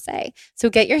cannot say. So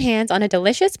get your hands on a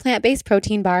delicious plant-based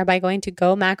protein bar by going to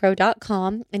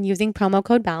gomacro.com and using promo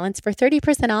code BALANCE for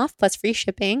 30% off plus free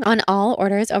shipping on all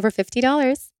orders over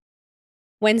 $50.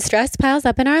 When stress piles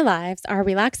up in our lives, our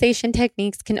relaxation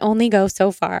techniques can only go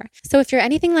so far. So if you're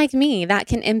anything like me, that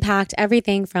can impact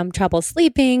everything from trouble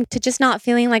sleeping to just not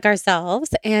feeling like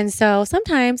ourselves. And so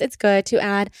sometimes it's good to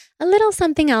add a little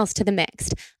something else to the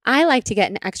mix. I like to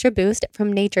get an extra boost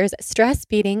from nature's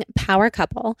stress-beating power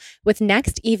couple with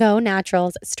Next Evo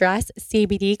Naturals Stress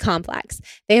CBD Complex.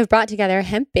 They have brought together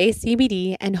hemp-based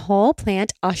CBD and whole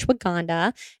plant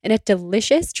ashwagandha in a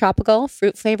delicious tropical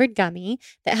fruit-flavored gummy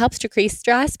that helps decrease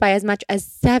stress by as much as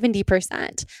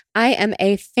 70%. I am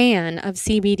a fan of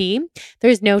CBD.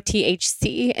 There's no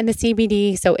THC in the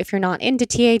CBD, so if you're not into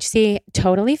THC,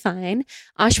 totally fine.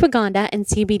 Ashwagandha and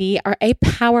CBD are a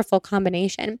powerful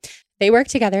combination. They work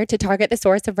together to target the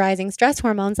source of rising stress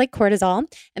hormones like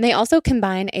cortisol, and they also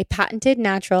combine a patented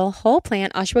natural whole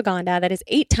plant ashwagandha that is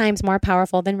 8 times more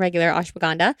powerful than regular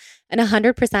ashwagandha, and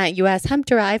 100% U.S.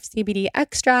 hemp-derived CBD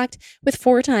extract with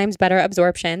 4 times better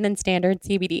absorption than standard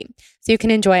CBD. So you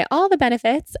can enjoy all the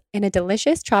benefits in a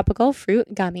delicious tropical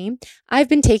fruit gummy. I've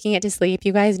been taking it to sleep.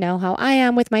 You guys know how I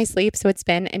am with my sleep, so it's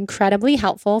been incredibly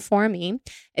helpful for me.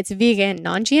 It's vegan,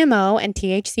 non-GMO, and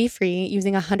THC-free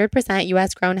using 100%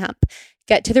 U.S. grown hemp.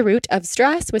 Get to the root of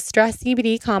stress with Stress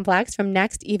CBD Complex from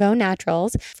Next Evo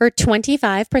Naturals. For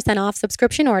 25% off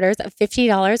subscription orders of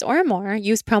 $50 or more,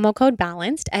 use promo code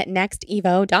BALANCED at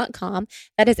nextevo.com.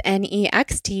 That is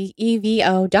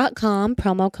NEXTEVO.com,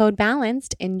 promo code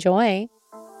BALANCED. Enjoy.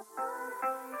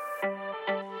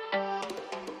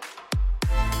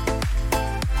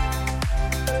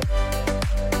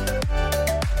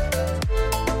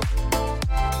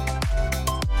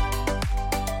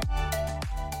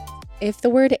 If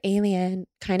the word alien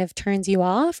kind of turns you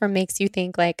off or makes you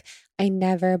think like, I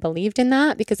never believed in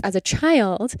that, because as a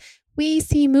child, we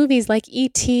see movies like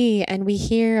E.T. and we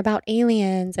hear about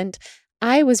aliens. And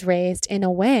I was raised in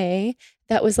a way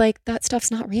that was like, that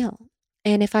stuff's not real.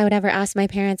 And if I would ever ask my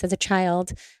parents as a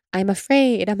child, I'm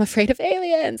afraid of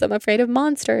aliens, I'm afraid of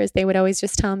monsters, they would always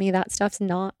just tell me that stuff's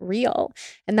not real.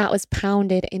 And that was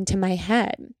pounded into my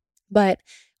head. But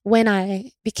when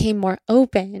I became more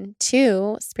open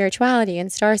to spirituality and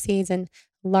starseeds and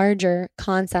larger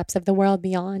concepts of the world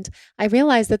beyond, I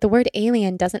realized that the word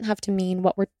alien doesn't have to mean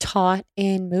what we're taught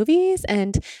in movies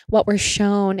and what we're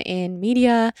shown in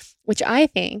media, which I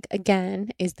think, again,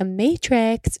 is the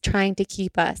Matrix trying to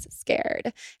keep us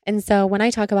scared. And so when I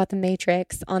talk about the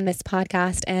Matrix on this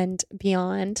podcast and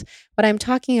beyond, what I'm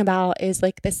talking about is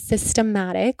like the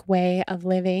systematic way of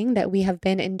living that we have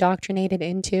been indoctrinated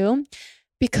into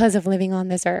because of living on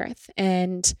this earth.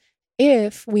 And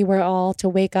if we were all to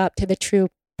wake up to the true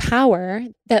power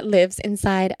that lives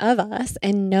inside of us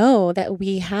and know that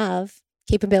we have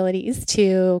capabilities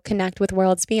to connect with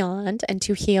worlds beyond and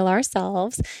to heal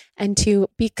ourselves and to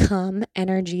become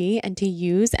energy and to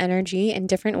use energy in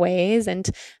different ways and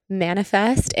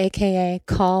manifest, aka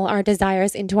call our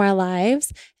desires into our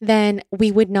lives, then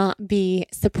we would not be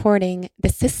supporting the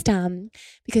system,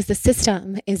 because the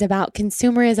system is about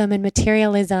consumerism and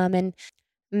materialism and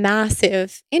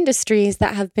massive industries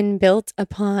that have been built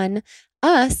upon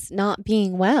us not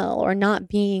being well or not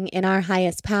being in our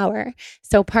highest power.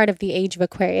 So part of the age of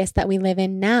Aquarius that we live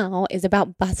in now is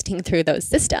about busting through those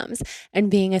systems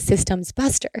and being a systems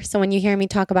buster. So when you hear me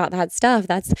talk about that stuff,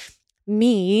 that's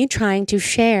me trying to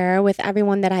share with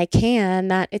everyone that I can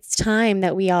that it's time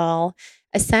that we all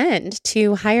ascend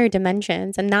to higher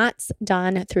dimensions. And that's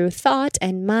done through thought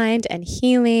and mind and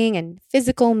healing and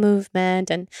physical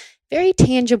movement and very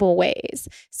tangible ways.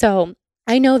 So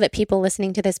I know that people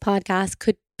listening to this podcast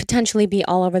could potentially be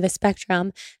all over the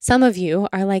spectrum. Some of you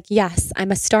are like, yes,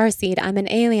 I'm a starseed. I'm an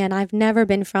alien. I've never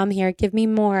been from here. Give me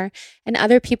more. And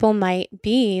other people might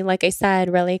be, like I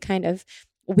said, really kind of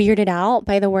weirded out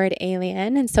by the word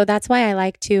alien. And so that's why I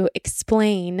like to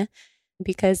explain,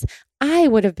 because I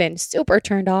would have been super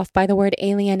turned off by the word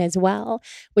alien as well,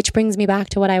 which brings me back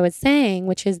to what I was saying,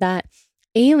 which is that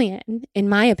alien, in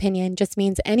my opinion, just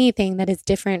means anything that is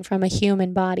different from a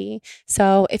human body.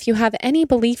 So if you have any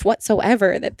belief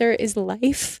whatsoever that there is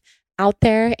life out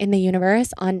there in the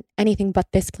universe on anything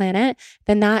but this planet,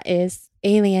 then that is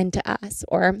alien to us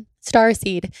or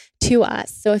starseed to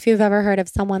us. So if you've ever heard of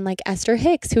someone like Esther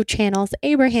Hicks, who channels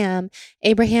Abraham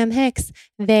Hicks,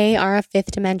 they are a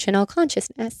fifth dimensional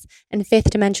consciousness. And fifth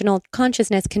dimensional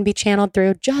consciousness can be channeled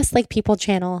through just like people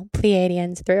channel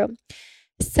Pleiadians through.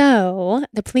 So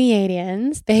the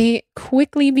Pleiadians, they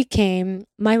quickly became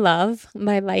my love,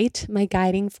 my light, my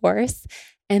guiding force.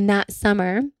 And that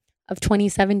summer of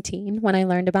 2017, when I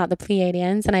learned about the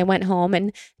Pleiadians and I went home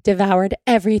and devoured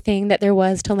everything that there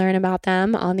was to learn about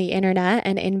them on the internet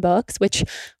and in books, which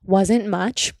wasn't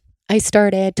much, I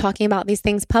started talking about these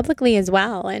things publicly as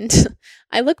well. And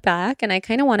I look back and I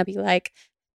kind of want to be like,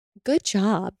 good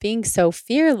job being so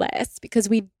fearless, because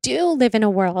we do live in a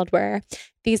world where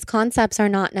these concepts are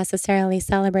not necessarily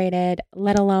celebrated,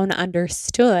 let alone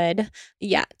understood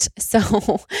yet.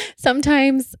 So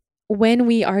sometimes when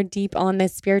we are deep on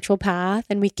this spiritual path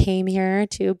and we came here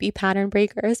to be pattern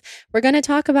breakers, we're going to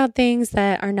talk about things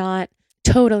that are not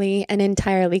totally and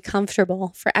entirely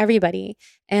comfortable for everybody.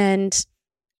 And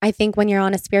I think when you're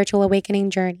on a spiritual awakening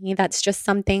journey, that's just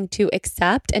something to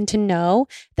accept and to know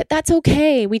that that's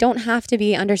okay. We don't have to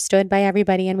be understood by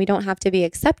everybody and we don't have to be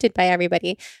accepted by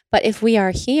everybody. But if we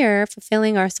are here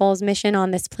fulfilling our soul's mission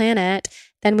on this planet,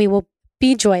 then we will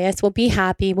be joyous, we'll be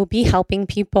happy, we'll be helping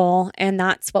people. And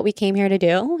that's what we came here to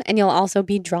do. And you'll also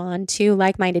be drawn to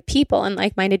like-minded people, and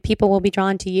like-minded people will be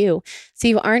drawn to you. So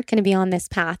you aren't going to be on this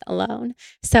path alone.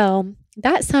 So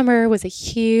that summer was a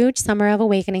huge summer of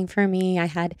awakening for me. I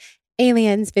had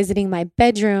aliens visiting my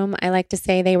bedroom. I like to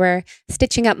say they were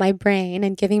stitching up my brain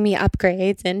and giving me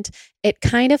upgrades. And it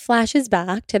kind of flashes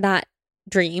back to that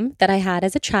dream that I had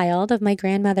as a child of my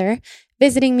grandmother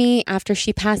visiting me after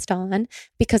she passed on,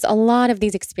 because a lot of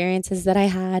these experiences that I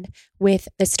had with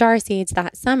the starseeds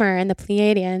that summer and the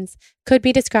Pleiadians could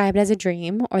be described as a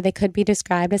dream, or they could be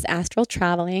described as astral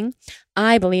traveling.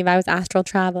 I believe I was astral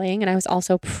traveling, and I was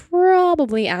also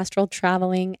probably astral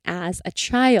traveling as a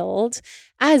child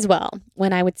as well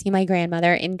when I would see my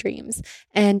grandmother in dreams.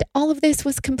 And all of this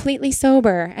was completely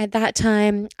sober. At that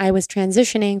time, I was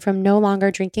transitioning from no longer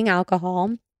drinking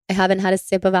alcohol. I haven't had a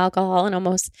sip of alcohol in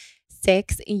almost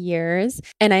 6 years.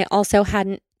 And I also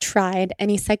hadn't tried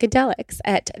any psychedelics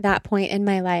at that point in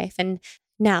my life. And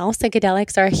now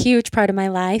psychedelics are a huge part of my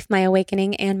life, my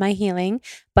awakening and my healing.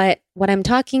 But what I'm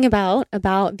talking about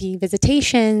the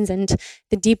visitations and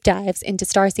the deep dives into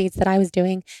starseeds that I was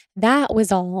doing, that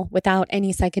was all without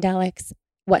any psychedelics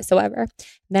whatsoever.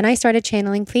 Then I started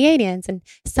channeling Pleiadians, and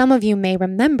some of you may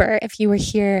remember, if you were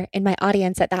here in my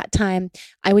audience at that time,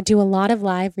 I would do a lot of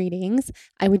live readings.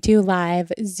 I would do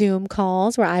live Zoom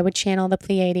calls where I would channel the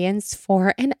Pleiadians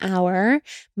for an hour.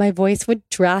 My voice would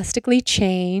drastically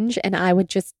change and I would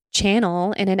just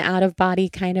channel in an out-of-body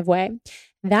kind of way.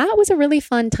 That was a really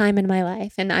fun time in my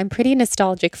life, and I'm pretty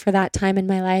nostalgic for that time in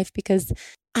my life because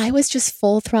I was just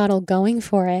full throttle going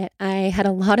for it. I had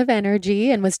a lot of energy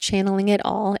and was channeling it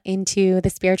all into the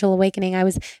spiritual awakening. I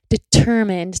was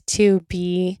determined to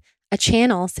be a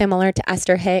channel similar to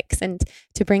Esther Hicks and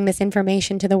to bring this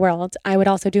information to the world. I would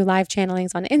also do live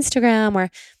channelings on Instagram where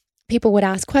people would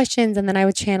ask questions and then I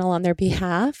would channel on their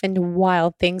behalf and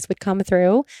wild things would come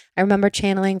through. I remember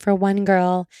channeling for one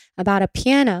girl about a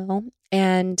piano,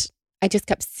 and I just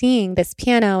kept seeing this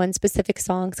piano and specific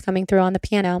songs coming through on the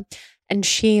piano. And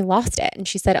she lost it. And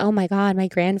she said, oh my God, my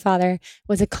grandfather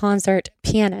was a concert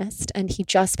pianist and he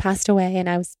just passed away. And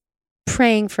I was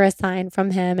praying for a sign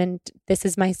from him, and this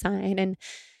is my sign. And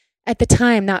at the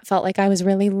time, that felt like I was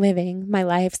really living my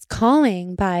life's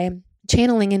calling by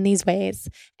channeling in these ways.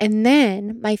 And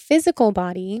then my physical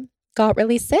body got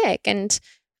really sick, and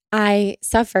I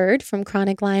suffered from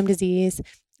chronic Lyme disease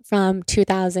from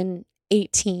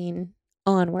 2018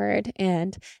 onward.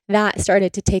 And that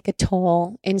started to take a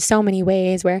toll in so many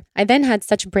ways, where I then had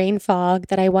such brain fog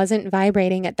that I wasn't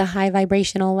vibrating at the high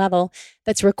vibrational level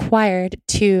that's required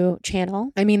to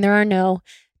channel. I mean, there are no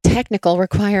technical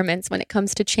requirements when it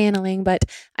comes to channeling, but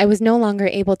I was no longer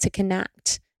able to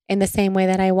connect in the same way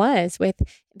that I was with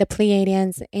the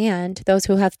Pleiadians and those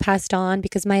who have passed on,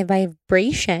 because my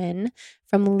vibration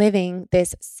from living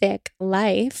this sick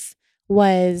life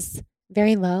was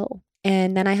very low.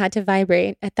 And then I had to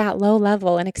vibrate at that low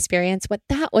level and experience what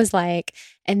that was like.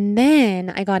 And then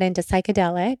I got into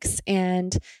psychedelics,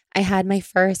 and I had my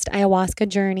first ayahuasca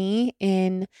journey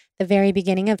in the very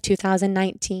beginning of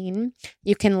 2019.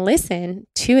 You can listen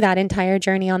to that entire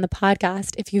journey on the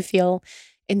podcast if you feel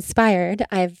inspired.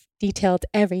 I've detailed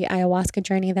every ayahuasca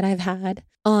journey that I've had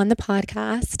on the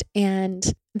podcast.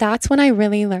 And that's when I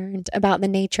really learned about the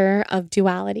nature of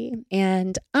duality.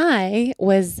 And I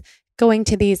was going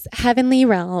to these heavenly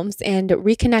realms and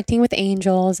reconnecting with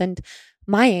angels, and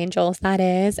my angels, that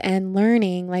is, and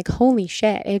learning like, holy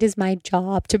shit, it is my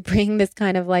job to bring this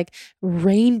kind of like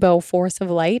rainbow force of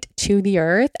light to the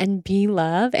earth and be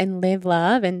love and live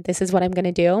love. And this is what I'm going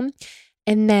to do.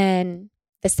 And then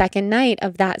the second night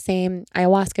of that same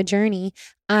ayahuasca journey,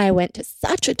 I went to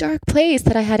such a dark place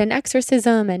that I had an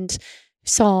exorcism and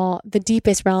saw the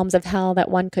deepest realms of hell that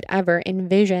one could ever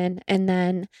envision. And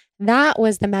then that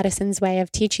was the medicine's way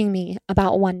of teaching me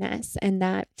about oneness, and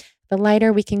that the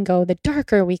lighter we can go, the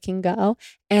darker we can go.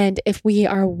 And if we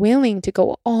are willing to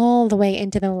go all the way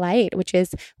into the light, which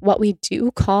is what we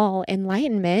do call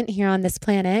enlightenment here on this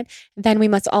planet, then we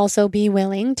must also be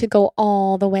willing to go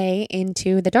all the way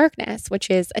into the darkness, which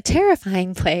is a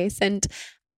terrifying place. And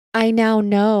I now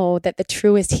know that the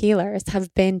truest healers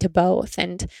have been to both.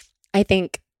 And I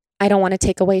think I don't want to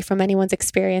take away from anyone's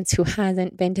experience who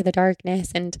hasn't been to the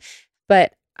darkness.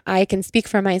 But I can speak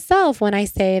for myself when I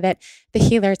say that the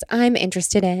healers I'm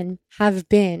interested in have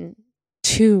been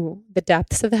to the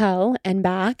depths of hell and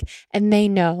back, and they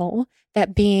know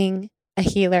that being a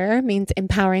healer means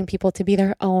empowering people to be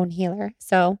their own healer.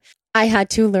 So I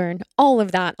had to learn all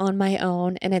of that on my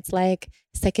own. And it's like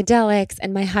psychedelics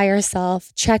and my higher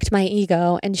self checked my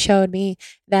ego and showed me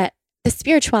that the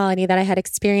spirituality that I had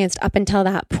experienced up until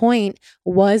that point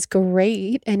was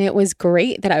great. And it was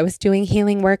great that I was doing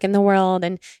healing work in the world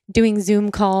and doing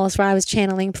Zoom calls where I was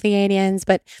channeling Pleiadians.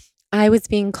 But I was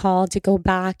being called to go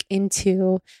back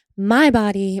into my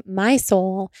body, my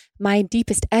soul, my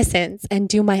deepest essence, and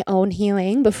do my own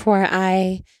healing before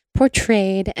I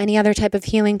portrayed any other type of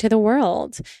healing to the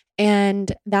world.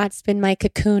 And that's been my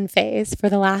cocoon phase for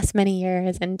the last many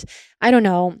years. And I don't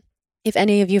know if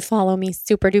any of you follow me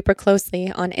super duper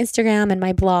closely on Instagram and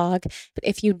my blog, but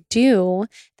if you do,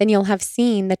 then you'll have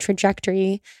seen the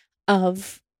trajectory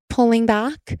of pulling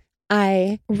back.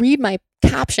 I read my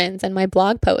captions and my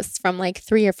blog posts from like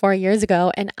 3 or 4 years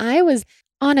ago, and I was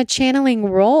on a channeling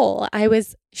roll. I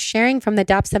was sharing from the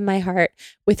depths of my heart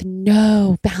with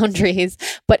no boundaries,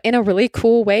 but in a really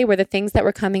cool way where the things that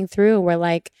were coming through were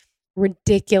like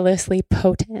ridiculously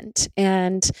potent.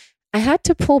 And I had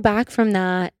to pull back from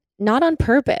that. Not on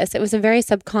purpose. It was a very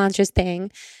subconscious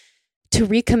thing to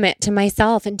recommit to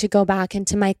myself and to go back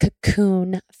into my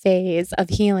cocoon phase of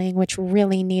healing, which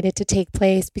really needed to take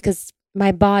place because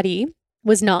my body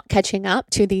was not catching up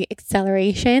to the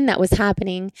acceleration that was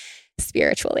happening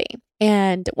spiritually.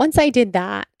 And once I did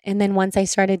that, and then once I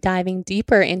started diving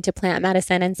deeper into plant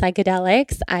medicine and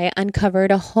psychedelics, I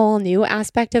uncovered a whole new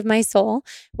aspect of my soul,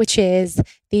 which is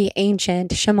the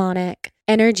ancient shamanic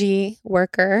energy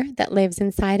worker that lives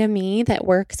inside of me that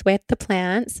works with the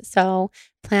plants. So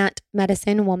plant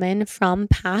medicine woman from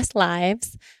past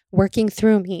lives working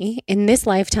through me in this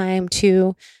lifetime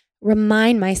to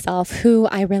remind myself who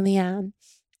I really am.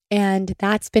 And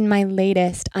that's been my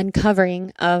latest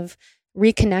uncovering of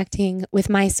reconnecting with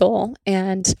my soul.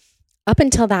 And up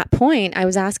until that point, I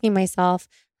was asking myself,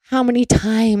 how many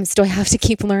times do I have to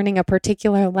keep learning a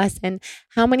particular lesson?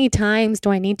 How many times do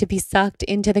I need to be sucked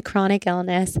into the chronic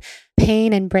illness,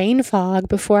 pain, and brain fog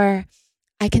before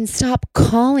I can stop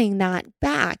calling that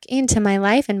back into my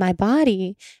life and my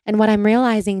body. And what I'm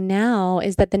realizing now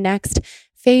is that the next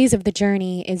phase of the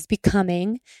journey is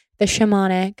becoming the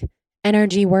shamanic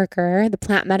energy worker, the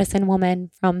plant medicine woman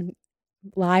from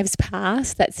lives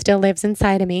past that still lives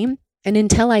inside of me. And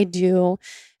until I do,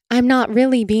 I'm not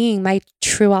really being my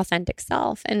true authentic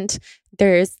self. And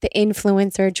there's the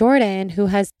influencer Jordan, who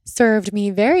has served me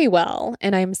very well.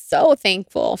 And I'm so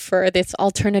thankful for this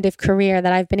alternative career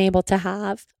that I've been able to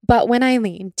have. But when I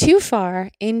lean too far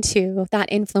into that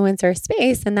influencer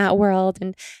space and that world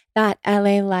and that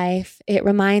LA life, it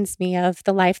reminds me of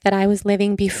the life that I was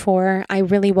living before I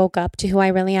really woke up to who I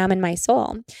really am in my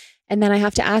soul. And then I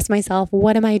have to ask myself,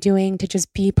 what am I doing to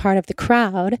just be part of the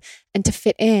crowd and to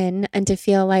fit in and to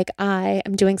feel like I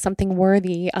am doing something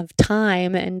worthy of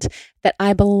time and that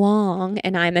I belong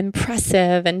and I'm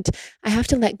impressive. And I have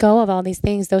to let go of all these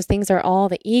things. Those things are all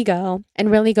the ego, and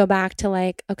really go back to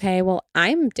like, okay, well,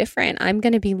 I'm different. I'm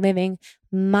going to be living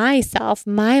myself,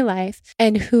 my life,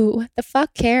 and who the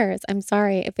fuck cares? I'm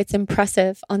sorry if it's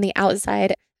impressive on the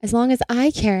outside. As long as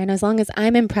I care and as long as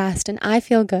I'm impressed and I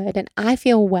feel good and I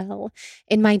feel well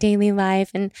in my daily life.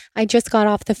 And I just got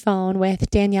off the phone with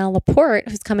Danielle Laporte,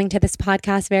 who's coming to this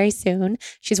podcast very soon.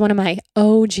 She's one of my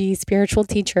OG spiritual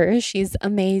teachers. She's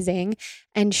amazing.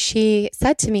 And she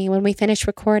said to me when we finished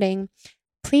recording,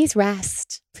 please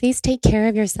rest. Please take care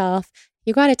of yourself.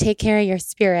 You got to take care of your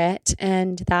spirit,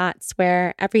 and that's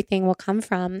where everything will come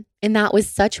from. And that was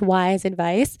such wise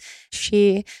advice.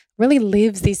 She really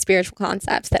lives these spiritual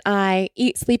concepts that I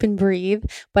eat, sleep, and breathe,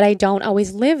 but I don't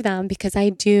always live them because I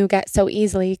do get so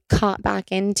easily caught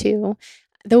back into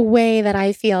the way that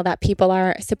I feel that people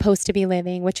are supposed to be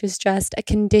living, which is just a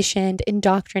conditioned,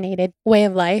 indoctrinated way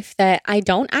of life that I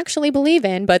don't actually believe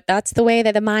in, but that's the way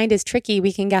that the mind is tricky.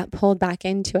 We can get pulled back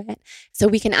into it. So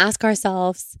we can ask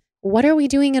ourselves, what are we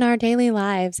doing in our daily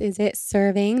lives? Is it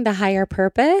serving the higher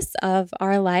purpose of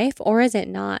our life or is it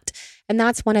not? And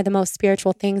that's one of the most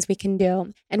spiritual things we can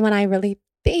do. And when I really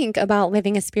think about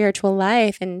living a spiritual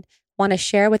life and want to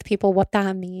share with people what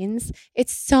that means,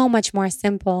 it's so much more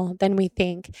simple than we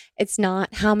think. It's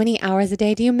not how many hours a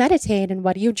day do you meditate and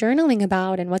what are you journaling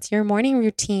about and what's your morning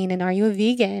routine and are you a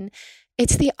vegan?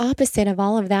 It's the opposite of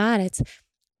all of that. It's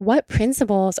what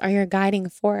principles are your guiding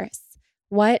force?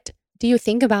 What do you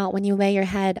think about when you lay your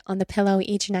head on the pillow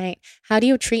each night? How do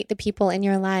you treat the people in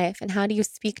your life? And how do you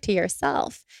speak to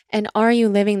yourself? And are you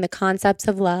living the concepts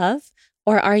of love,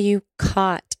 or are you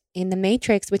caught in the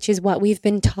matrix, which is what we've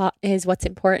been taught is what's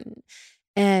important?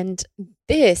 And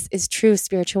this is true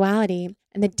spirituality.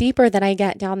 And the deeper that I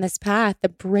get down this path, the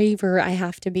braver I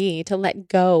have to be to let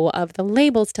go of the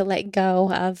labels, to let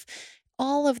go of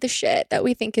all of the shit that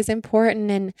we think is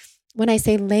important. And when I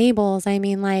say labels, I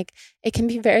mean like it can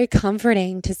be very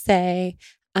comforting to say,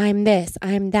 I'm this,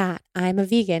 I'm that, I'm a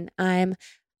vegan, I'm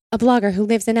a blogger who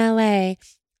lives in LA.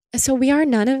 So we are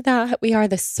none of that. We are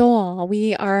the soul.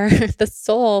 We are the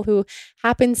soul who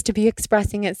happens to be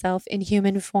expressing itself in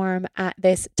human form at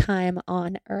this time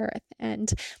on earth.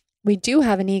 And we do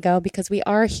have an ego because we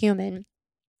are human.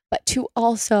 But to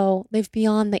also live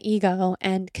beyond the ego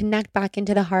and connect back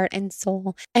into the heart and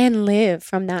soul and live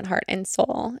from that heart and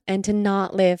soul, and to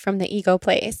not live from the ego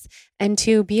place, and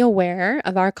to be aware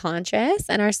of our conscious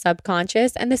and our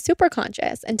subconscious and the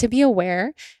superconscious, and to be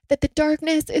aware that the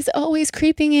darkness is always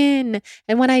creeping in.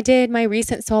 And when I did my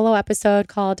recent solo episode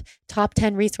called Top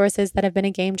 10 Resources That Have Been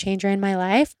a Game Changer in My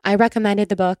Life, I recommended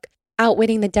the book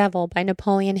Outwitting the Devil by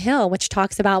Napoleon Hill, which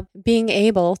talks about being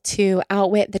able to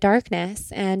outwit the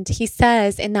darkness. And he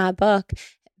says in that book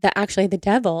that actually the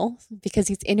devil, because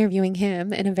he's interviewing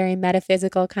him in a very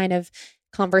metaphysical kind of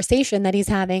conversation that he's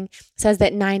having, says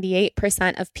that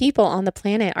 98% of people on the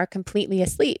planet are completely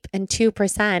asleep and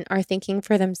 2% are thinking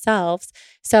for themselves.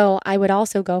 So I would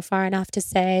also go far enough to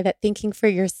say that thinking for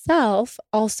yourself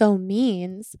also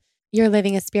means you're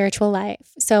living a spiritual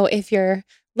life. So if you're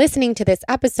listening to this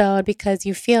episode because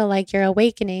you feel like you're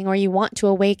awakening or you want to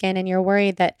awaken and you're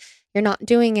worried that you're not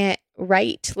doing it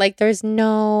right, like there's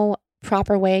no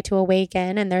proper way to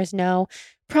awaken and there's no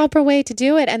proper way to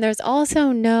do it. And there's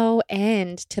also no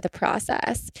end to the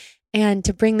process. And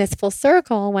to bring this full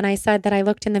circle, when I said that I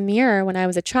looked in the mirror when I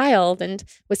was a child and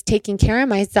was taking care of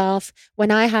myself, when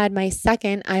I had my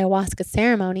second ayahuasca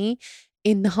ceremony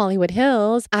in the Hollywood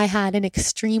Hills, I had an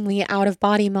extremely out of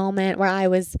body moment where I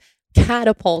was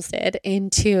catapulted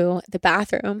into the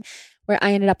bathroom, where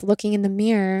I ended up looking in the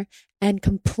mirror and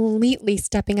completely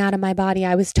stepping out of my body.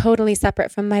 I was totally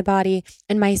separate from my body,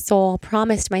 and my soul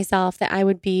promised myself that I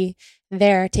would be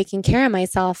there taking care of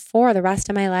myself for the rest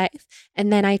of my life.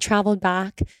 And then I traveled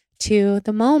back to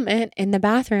the moment in the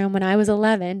bathroom when I was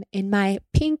 11 in my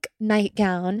pink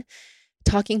nightgown,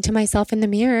 talking to myself in the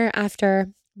mirror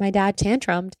after my dad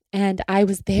tantrumed, and I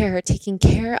was there taking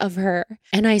care of her.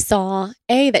 And I saw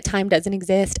A, that time doesn't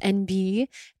exist, and B,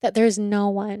 that there's no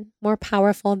one more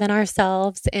powerful than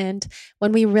ourselves. And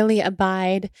when we really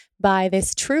abide by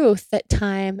this truth that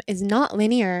time is not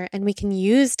linear and we can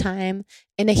use time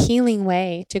in a healing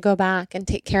way to go back and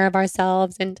take care of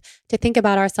ourselves and to think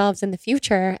about ourselves in the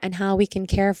future and how we can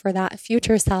care for that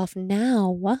future self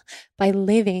now by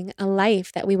living a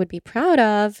life that we would be proud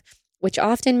of, which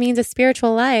often means a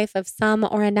spiritual life of some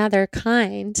or another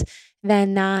kind,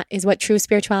 then that is what true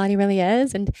spirituality really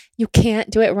is. And you can't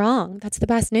do it wrong. That's the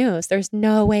best news. There's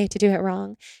no way to do it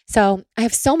wrong. So I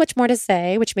have so much more to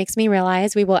say, which makes me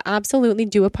realize we will absolutely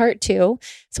do a part 2.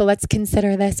 So let's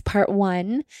consider this part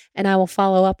 1, and I will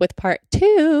follow up with part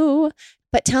 2.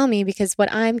 But tell me, because what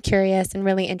I'm curious and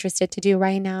really interested to do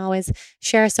right now is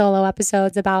share solo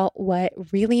episodes about what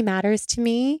really matters to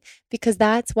me, because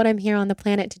that's what I'm here on the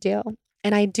planet to do.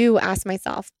 And I do ask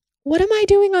myself, what am I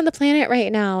doing on the planet right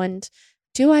now? And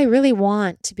do I really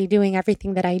want to be doing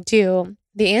everything that I do?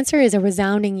 The answer is a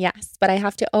resounding yes, but I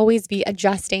have to always be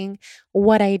adjusting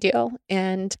what I do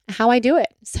and how I do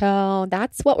it. So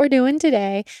that's what we're doing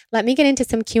today. Let me get into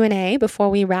some Q&A before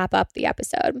we wrap up the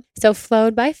episode. So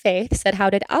Flowed by Faith said, how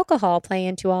did alcohol play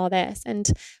into all this? And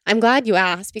I'm glad you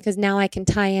asked, because now I can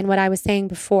tie in what I was saying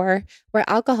before, where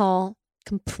alcohol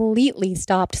completely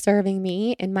stopped serving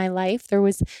me in my life. There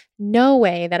was no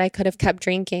way that I could have kept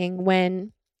drinking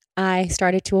when I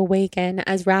started to awaken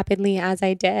as rapidly as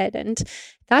I did. And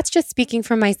that's just speaking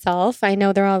for myself. I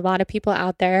know there are a lot of people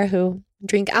out there who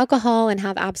drink alcohol and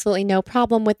have absolutely no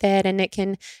problem with it, and it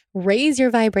can raise your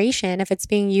vibration if it's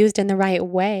being used in the right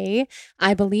way.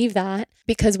 I believe that,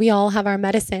 because we all have our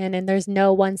medicine and there's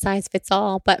no one size fits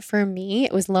all. But for me,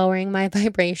 it was lowering my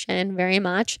vibration very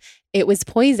much. It was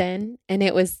poison, and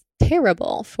it was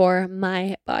terrible for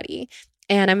my body.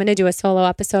 And I'm going to do a solo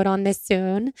episode on this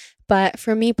soon. But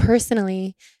for me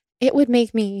personally, it would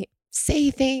make me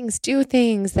say things, do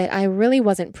things that I really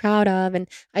wasn't proud of. And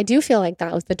I do feel like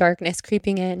that was the darkness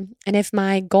creeping in. And if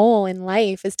my goal in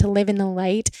life is to live in the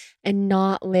light and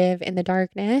not live in the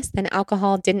darkness, then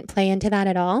alcohol didn't play into that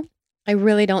at all. I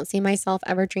really don't see myself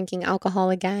ever drinking alcohol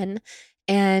again.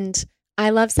 And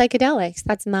I love psychedelics.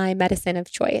 That's my medicine of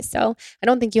choice. So I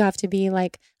don't think you have to be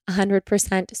like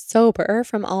 100% sober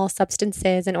from all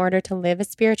substances in order to live a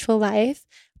spiritual life.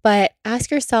 But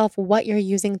ask yourself what you're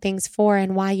using things for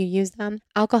and why you use them.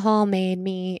 Alcohol made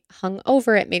me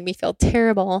hungover. It made me feel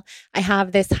terrible. I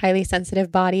have this highly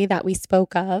sensitive body that we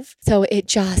spoke of. So it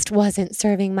just wasn't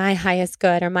serving my highest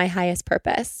good or my highest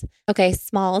purpose. Okay,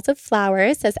 Smalls of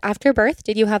Flowers says, after birth,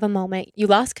 did you have a moment you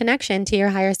lost connection to your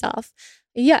higher self?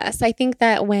 Yes, I think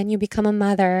that when you become a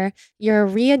mother, you're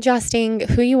readjusting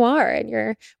who you are and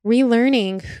you're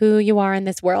relearning who you are in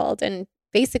this world and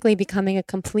basically becoming a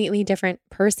completely different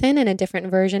person and a different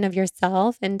version of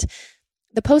yourself. And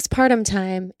the postpartum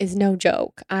time is no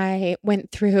joke. I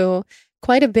went through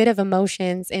quite a bit of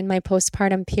emotions in my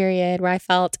postpartum period where I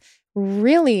felt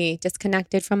really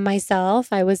disconnected from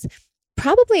myself. I was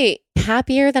probably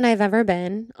happier than I've ever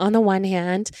been on the one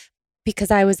hand,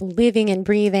 because I was living and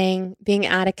breathing being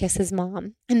Atticus's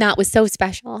mom. And that was so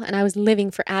special. And I was living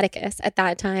for Atticus at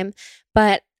that time.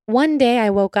 But one day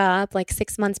I woke up like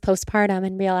 6 months postpartum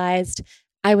and realized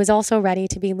I was also ready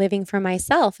to be living for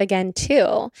myself again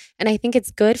too. And I think it's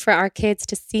good for our kids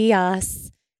to see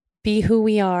us be who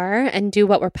we are and do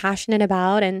what we're passionate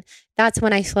about. And that's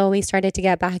when I slowly started to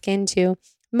get back into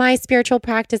my spiritual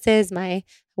practices, my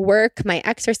work, my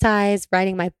exercise,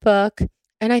 writing my book.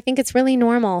 And I think it's really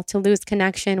normal to lose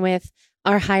connection with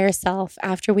our higher self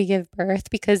after we give birth,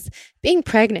 because being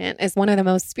pregnant is one of the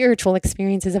most spiritual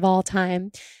experiences of all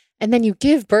time. And then you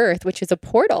give birth, which is a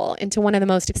portal into one of the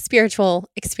most spiritual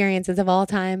experiences of all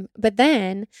time. But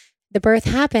then the birth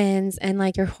happens and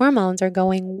like your hormones are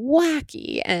going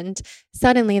wacky, and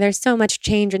suddenly there's so much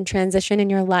change and transition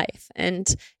in your life.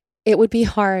 And it would be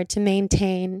hard to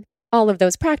maintain all of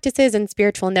those practices and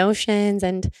spiritual notions.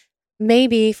 And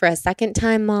maybe for a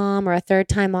second-time mom or a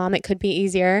third-time mom, it could be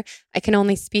easier. I can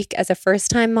only speak as a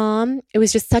first-time mom. It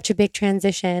was just such a big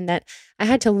transition that I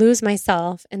had to lose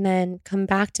myself and then come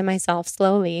back to myself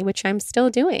slowly, which I'm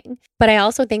still doing. But I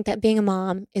also think that being a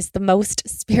mom is the most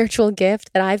spiritual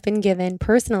gift that I've been given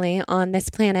personally on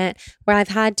this planet, where I've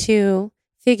had to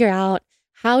figure out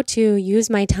how to use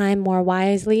my time more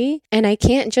wisely. And I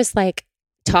can't just like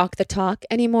talk the talk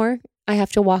anymore. I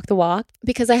have to walk the walk,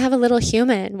 because I have a little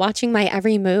human watching my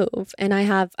every move. And I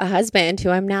have a husband who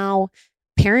I'm now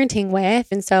parenting with.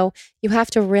 And so you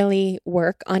have to really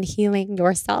work on healing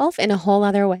yourself in a whole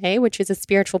other way, which is a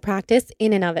spiritual practice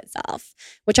in and of itself,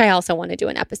 which I also want to do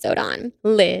an episode on.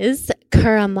 Liz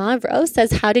Karamavro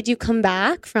says, how did you come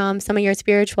back from some of your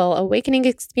spiritual awakening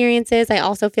experiences? I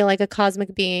also feel like a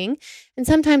cosmic being, and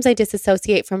sometimes I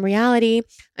disassociate from reality.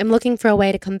 I'm looking for a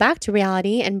way to come back to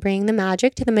reality and bring the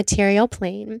magic to the material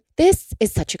plane. This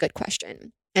is such a good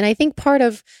question. And I think part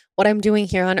of what I'm doing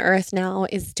here on Earth now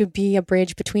is to be a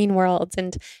bridge between worlds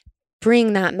and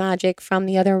bring that magic from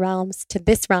the other realms to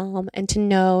this realm, and to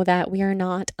know that we are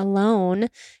not alone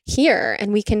here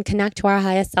and we can connect to our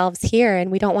highest selves here, and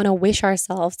we don't want to wish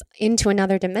ourselves into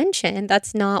another dimension.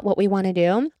 That's not what we want to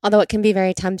do, although it can be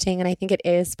very tempting. And I think it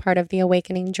is part of the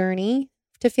awakening journey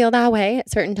to feel that way at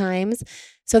certain times.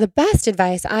 So the best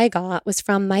advice I got was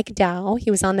from Mike Dow. He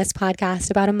was on this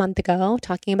podcast about a month ago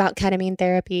talking about ketamine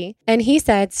therapy. And he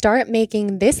said, start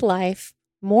making this life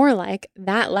more like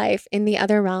that life in the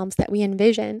other realms that we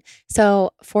envision.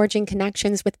 So forging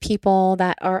connections with people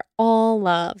that are all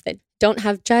love, that don't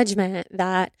have judgment,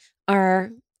 that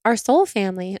are our soul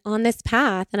family on this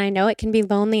path. And I know it can be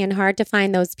lonely and hard to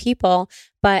find those people,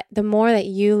 but the more that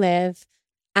you live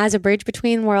as a bridge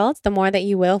between worlds, the more that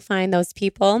you will find those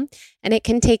people. And it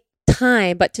can take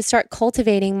time, but to start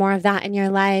cultivating more of that in your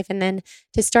life, and then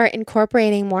to start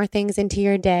incorporating more things into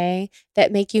your day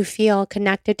that make you feel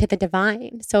connected to the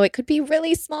divine. So it could be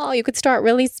really small. You could start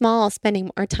really small, spending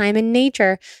more time in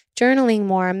nature, journaling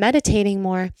more, meditating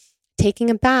more, taking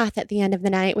a bath at the end of the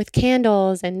night with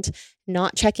candles, and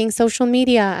not checking social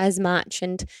media as much.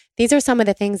 And these are some of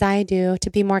the things I do to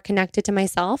be more connected to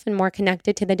myself and more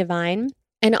connected to the divine.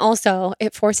 And also,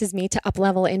 it forces me to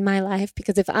up-level in my life,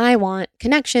 because if I want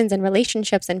connections and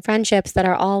relationships and friendships that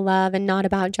are all love and not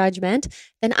about judgment,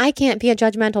 then I can't be a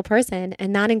judgmental person.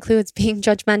 And that includes being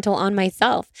judgmental on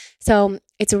myself. So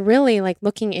it's really like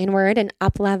looking inward and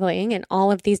up-leveling in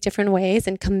all of these different ways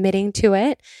and committing to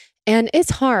it. And it's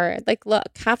hard. Like,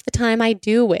 look, half the time I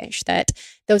do wish that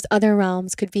those other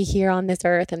realms could be here on this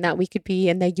earth, and that we could be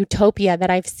in the utopia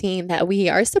that I've seen that we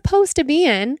are supposed to be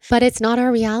in, but it's not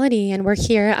our reality, and we're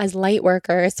here as light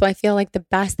workers. So I feel like the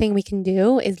best thing we can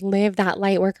do is live that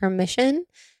light worker mission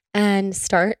and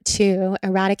start to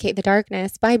eradicate the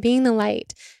darkness by being the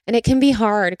light. And it can be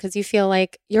hard because you feel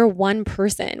like you're one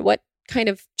person. What kind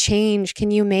of change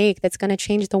can you make that's going to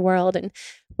change the world? And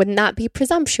wouldn't that be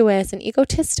presumptuous and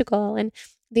egotistical? And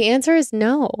the answer is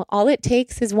no. All it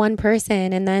takes is one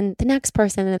person, and then the next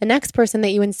person, and the next person that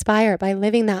you inspire by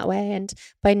living that way and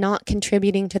by not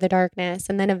contributing to the darkness.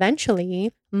 And then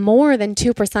eventually, more than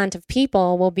 2% of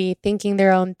people will be thinking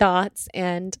their own thoughts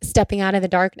and stepping out of the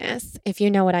darkness, if you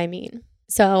know what I mean.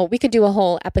 So we could do a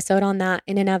whole episode on that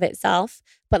in and of itself.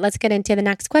 But let's get into the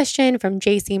next question from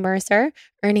JC Mercer.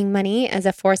 Earning money as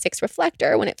a 4/6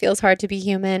 reflector when it feels hard to be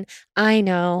human. I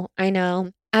know.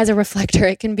 As a reflector,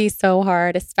 it can be so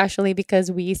hard, especially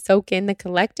because we soak in the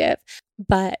collective.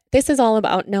 But this is all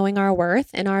about knowing our worth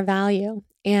and our value.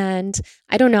 And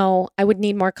I don't know, I would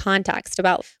need more context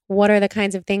about what are the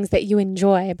kinds of things that you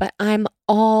enjoy, but I'm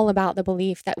all about the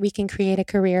belief that we can create a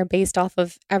career based off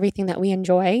of everything that we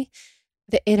enjoy.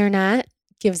 The internet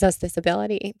gives us this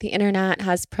ability. The internet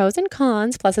has pros and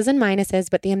cons, pluses and minuses,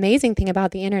 but the amazing thing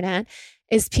about the internet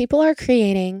is people are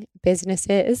creating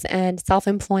businesses and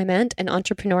self-employment and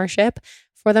entrepreneurship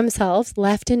for themselves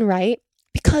left and right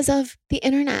because of the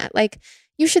internet. Like,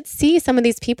 you should see some of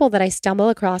these people that I stumble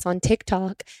across on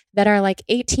TikTok that are like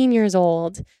 18 years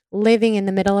old, living in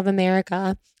the middle of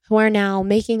America, who are now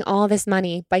making all this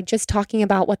money by just talking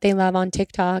about what they love on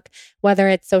TikTok, whether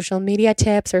it's social media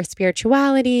tips or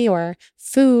spirituality or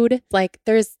food. Like,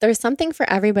 there's something for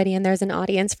everybody, and there's an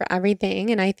audience for everything.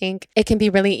 And I think it can be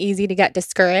really easy to get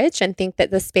discouraged and think that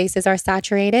the spaces are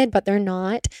saturated, but they're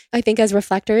not. I think as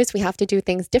reflectors, we have to do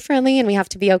things differently, and we have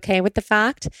to be okay with the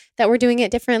fact that we're doing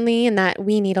it differently and that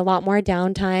we need a lot more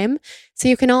downtime. So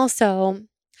you can also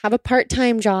have a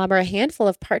part-time job or a handful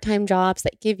of part-time jobs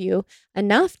that give you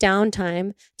enough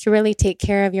downtime to really take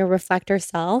care of your reflector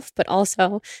self, but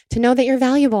also to know that you're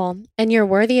valuable and you're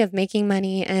worthy of making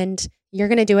money, and you're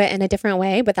going to do it in a different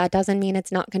way, but that doesn't mean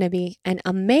it's not going to be an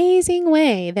amazing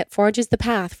way that forges the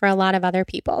path for a lot of other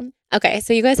people. Okay,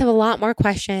 so you guys have a lot more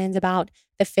questions about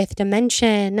the fifth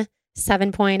dimension,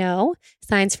 7.0,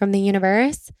 signs from the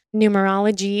universe,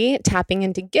 numerology, tapping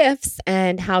into gifts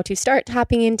and how to start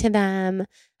tapping into them,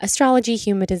 astrology,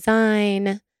 human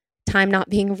design, time not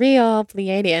being real,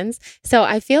 Pleiadians. So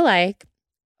I feel like,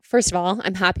 first of all,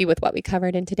 I'm happy with what we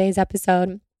covered in today's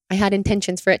episode. I had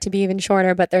intentions for it to be even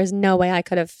shorter, but there's no way I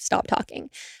could have stopped talking.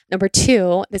 Number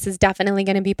 2, this is definitely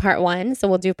going to be part 1. So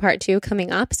we'll do part 2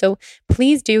 coming up. So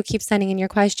please do keep sending in your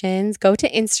questions. Go to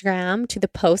Instagram to the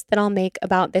post that I'll make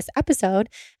about this episode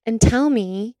and tell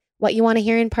me what you want to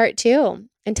hear in part 2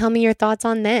 and tell me your thoughts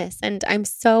on this. And I'm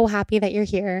so happy that you're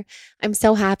here. I'm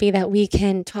so happy that we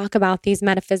can talk about these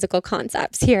metaphysical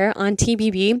concepts here on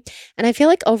TBB. And I feel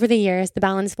like over the years, the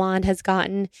Balanced Blonde has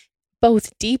gotten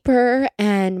both deeper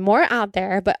and more out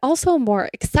there, but also more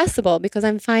accessible because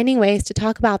I'm finding ways to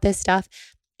talk about this stuff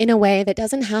in a way that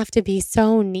doesn't have to be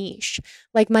so niche.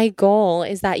 Like my goal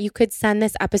is that you could send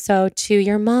this episode to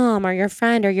your mom or your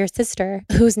friend or your sister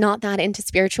who's not that into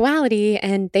spirituality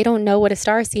and they don't know what a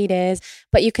starseed is,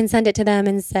 but you can send it to them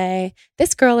and say,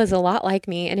 this girl is a lot like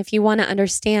me. And if you want to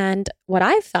understand what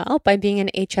I felt by being an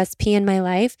HSP in my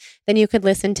life, then you could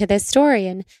listen to this story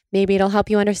and maybe it'll help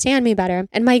you understand me better.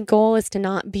 And my goal is to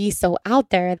not be so out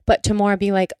there, but to more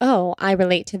be like, oh, I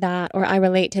relate to that, or I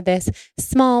relate to this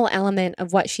small element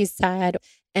of what she said.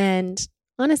 And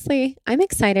honestly, I'm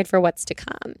excited for what's to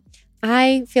come.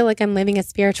 I feel like I'm living a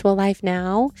spiritual life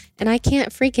now, and I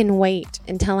can't freaking wait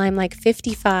until I'm like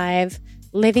 55,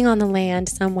 living on the land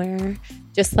somewhere,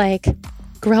 just like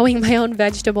growing my own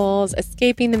vegetables,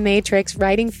 escaping the matrix,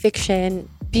 writing fiction,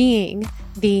 being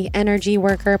the energy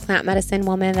worker, plant medicine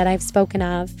woman that I've spoken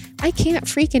of. I can't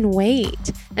freaking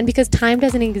wait. And because time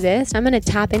doesn't exist, I'm going to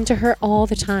tap into her all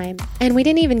the time. And we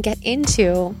didn't even get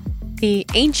into the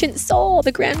ancient soul,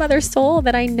 the grandmother soul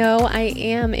that I know I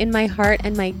am in my heart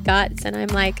and my guts. And I'm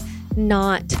like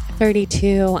not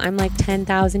 32. I'm like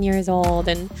 10,000 years old.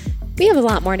 And we have a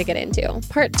lot more to get into.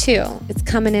 Part 2 is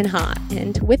coming in hot.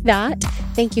 And with that,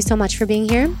 thank you so much for being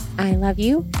here. I love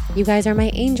you. You guys are my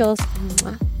angels.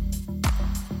 Mwah.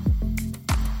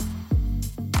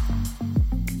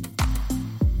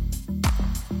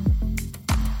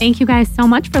 Thank you guys so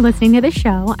much for listening to the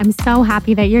show. I'm so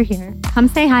happy that you're here. Come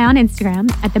say hi on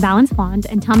Instagram at The Balanced Blonde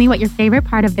and tell me what your favorite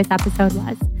part of this episode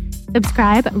was.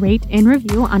 Subscribe, rate, and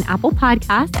review on Apple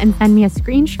Podcasts and send me a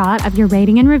screenshot of your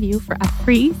rating and review for a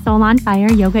free Soul on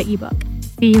Fire yoga ebook.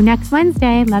 See you next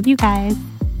Wednesday. Love you guys.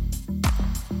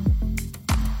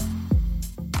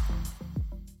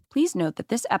 Please note that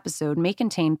this episode may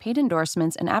contain paid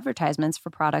endorsements and advertisements for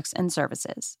products and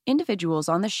services. Individuals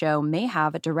on the show may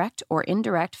have a direct or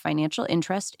indirect financial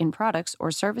interest in products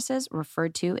or services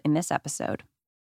referred to in this episode.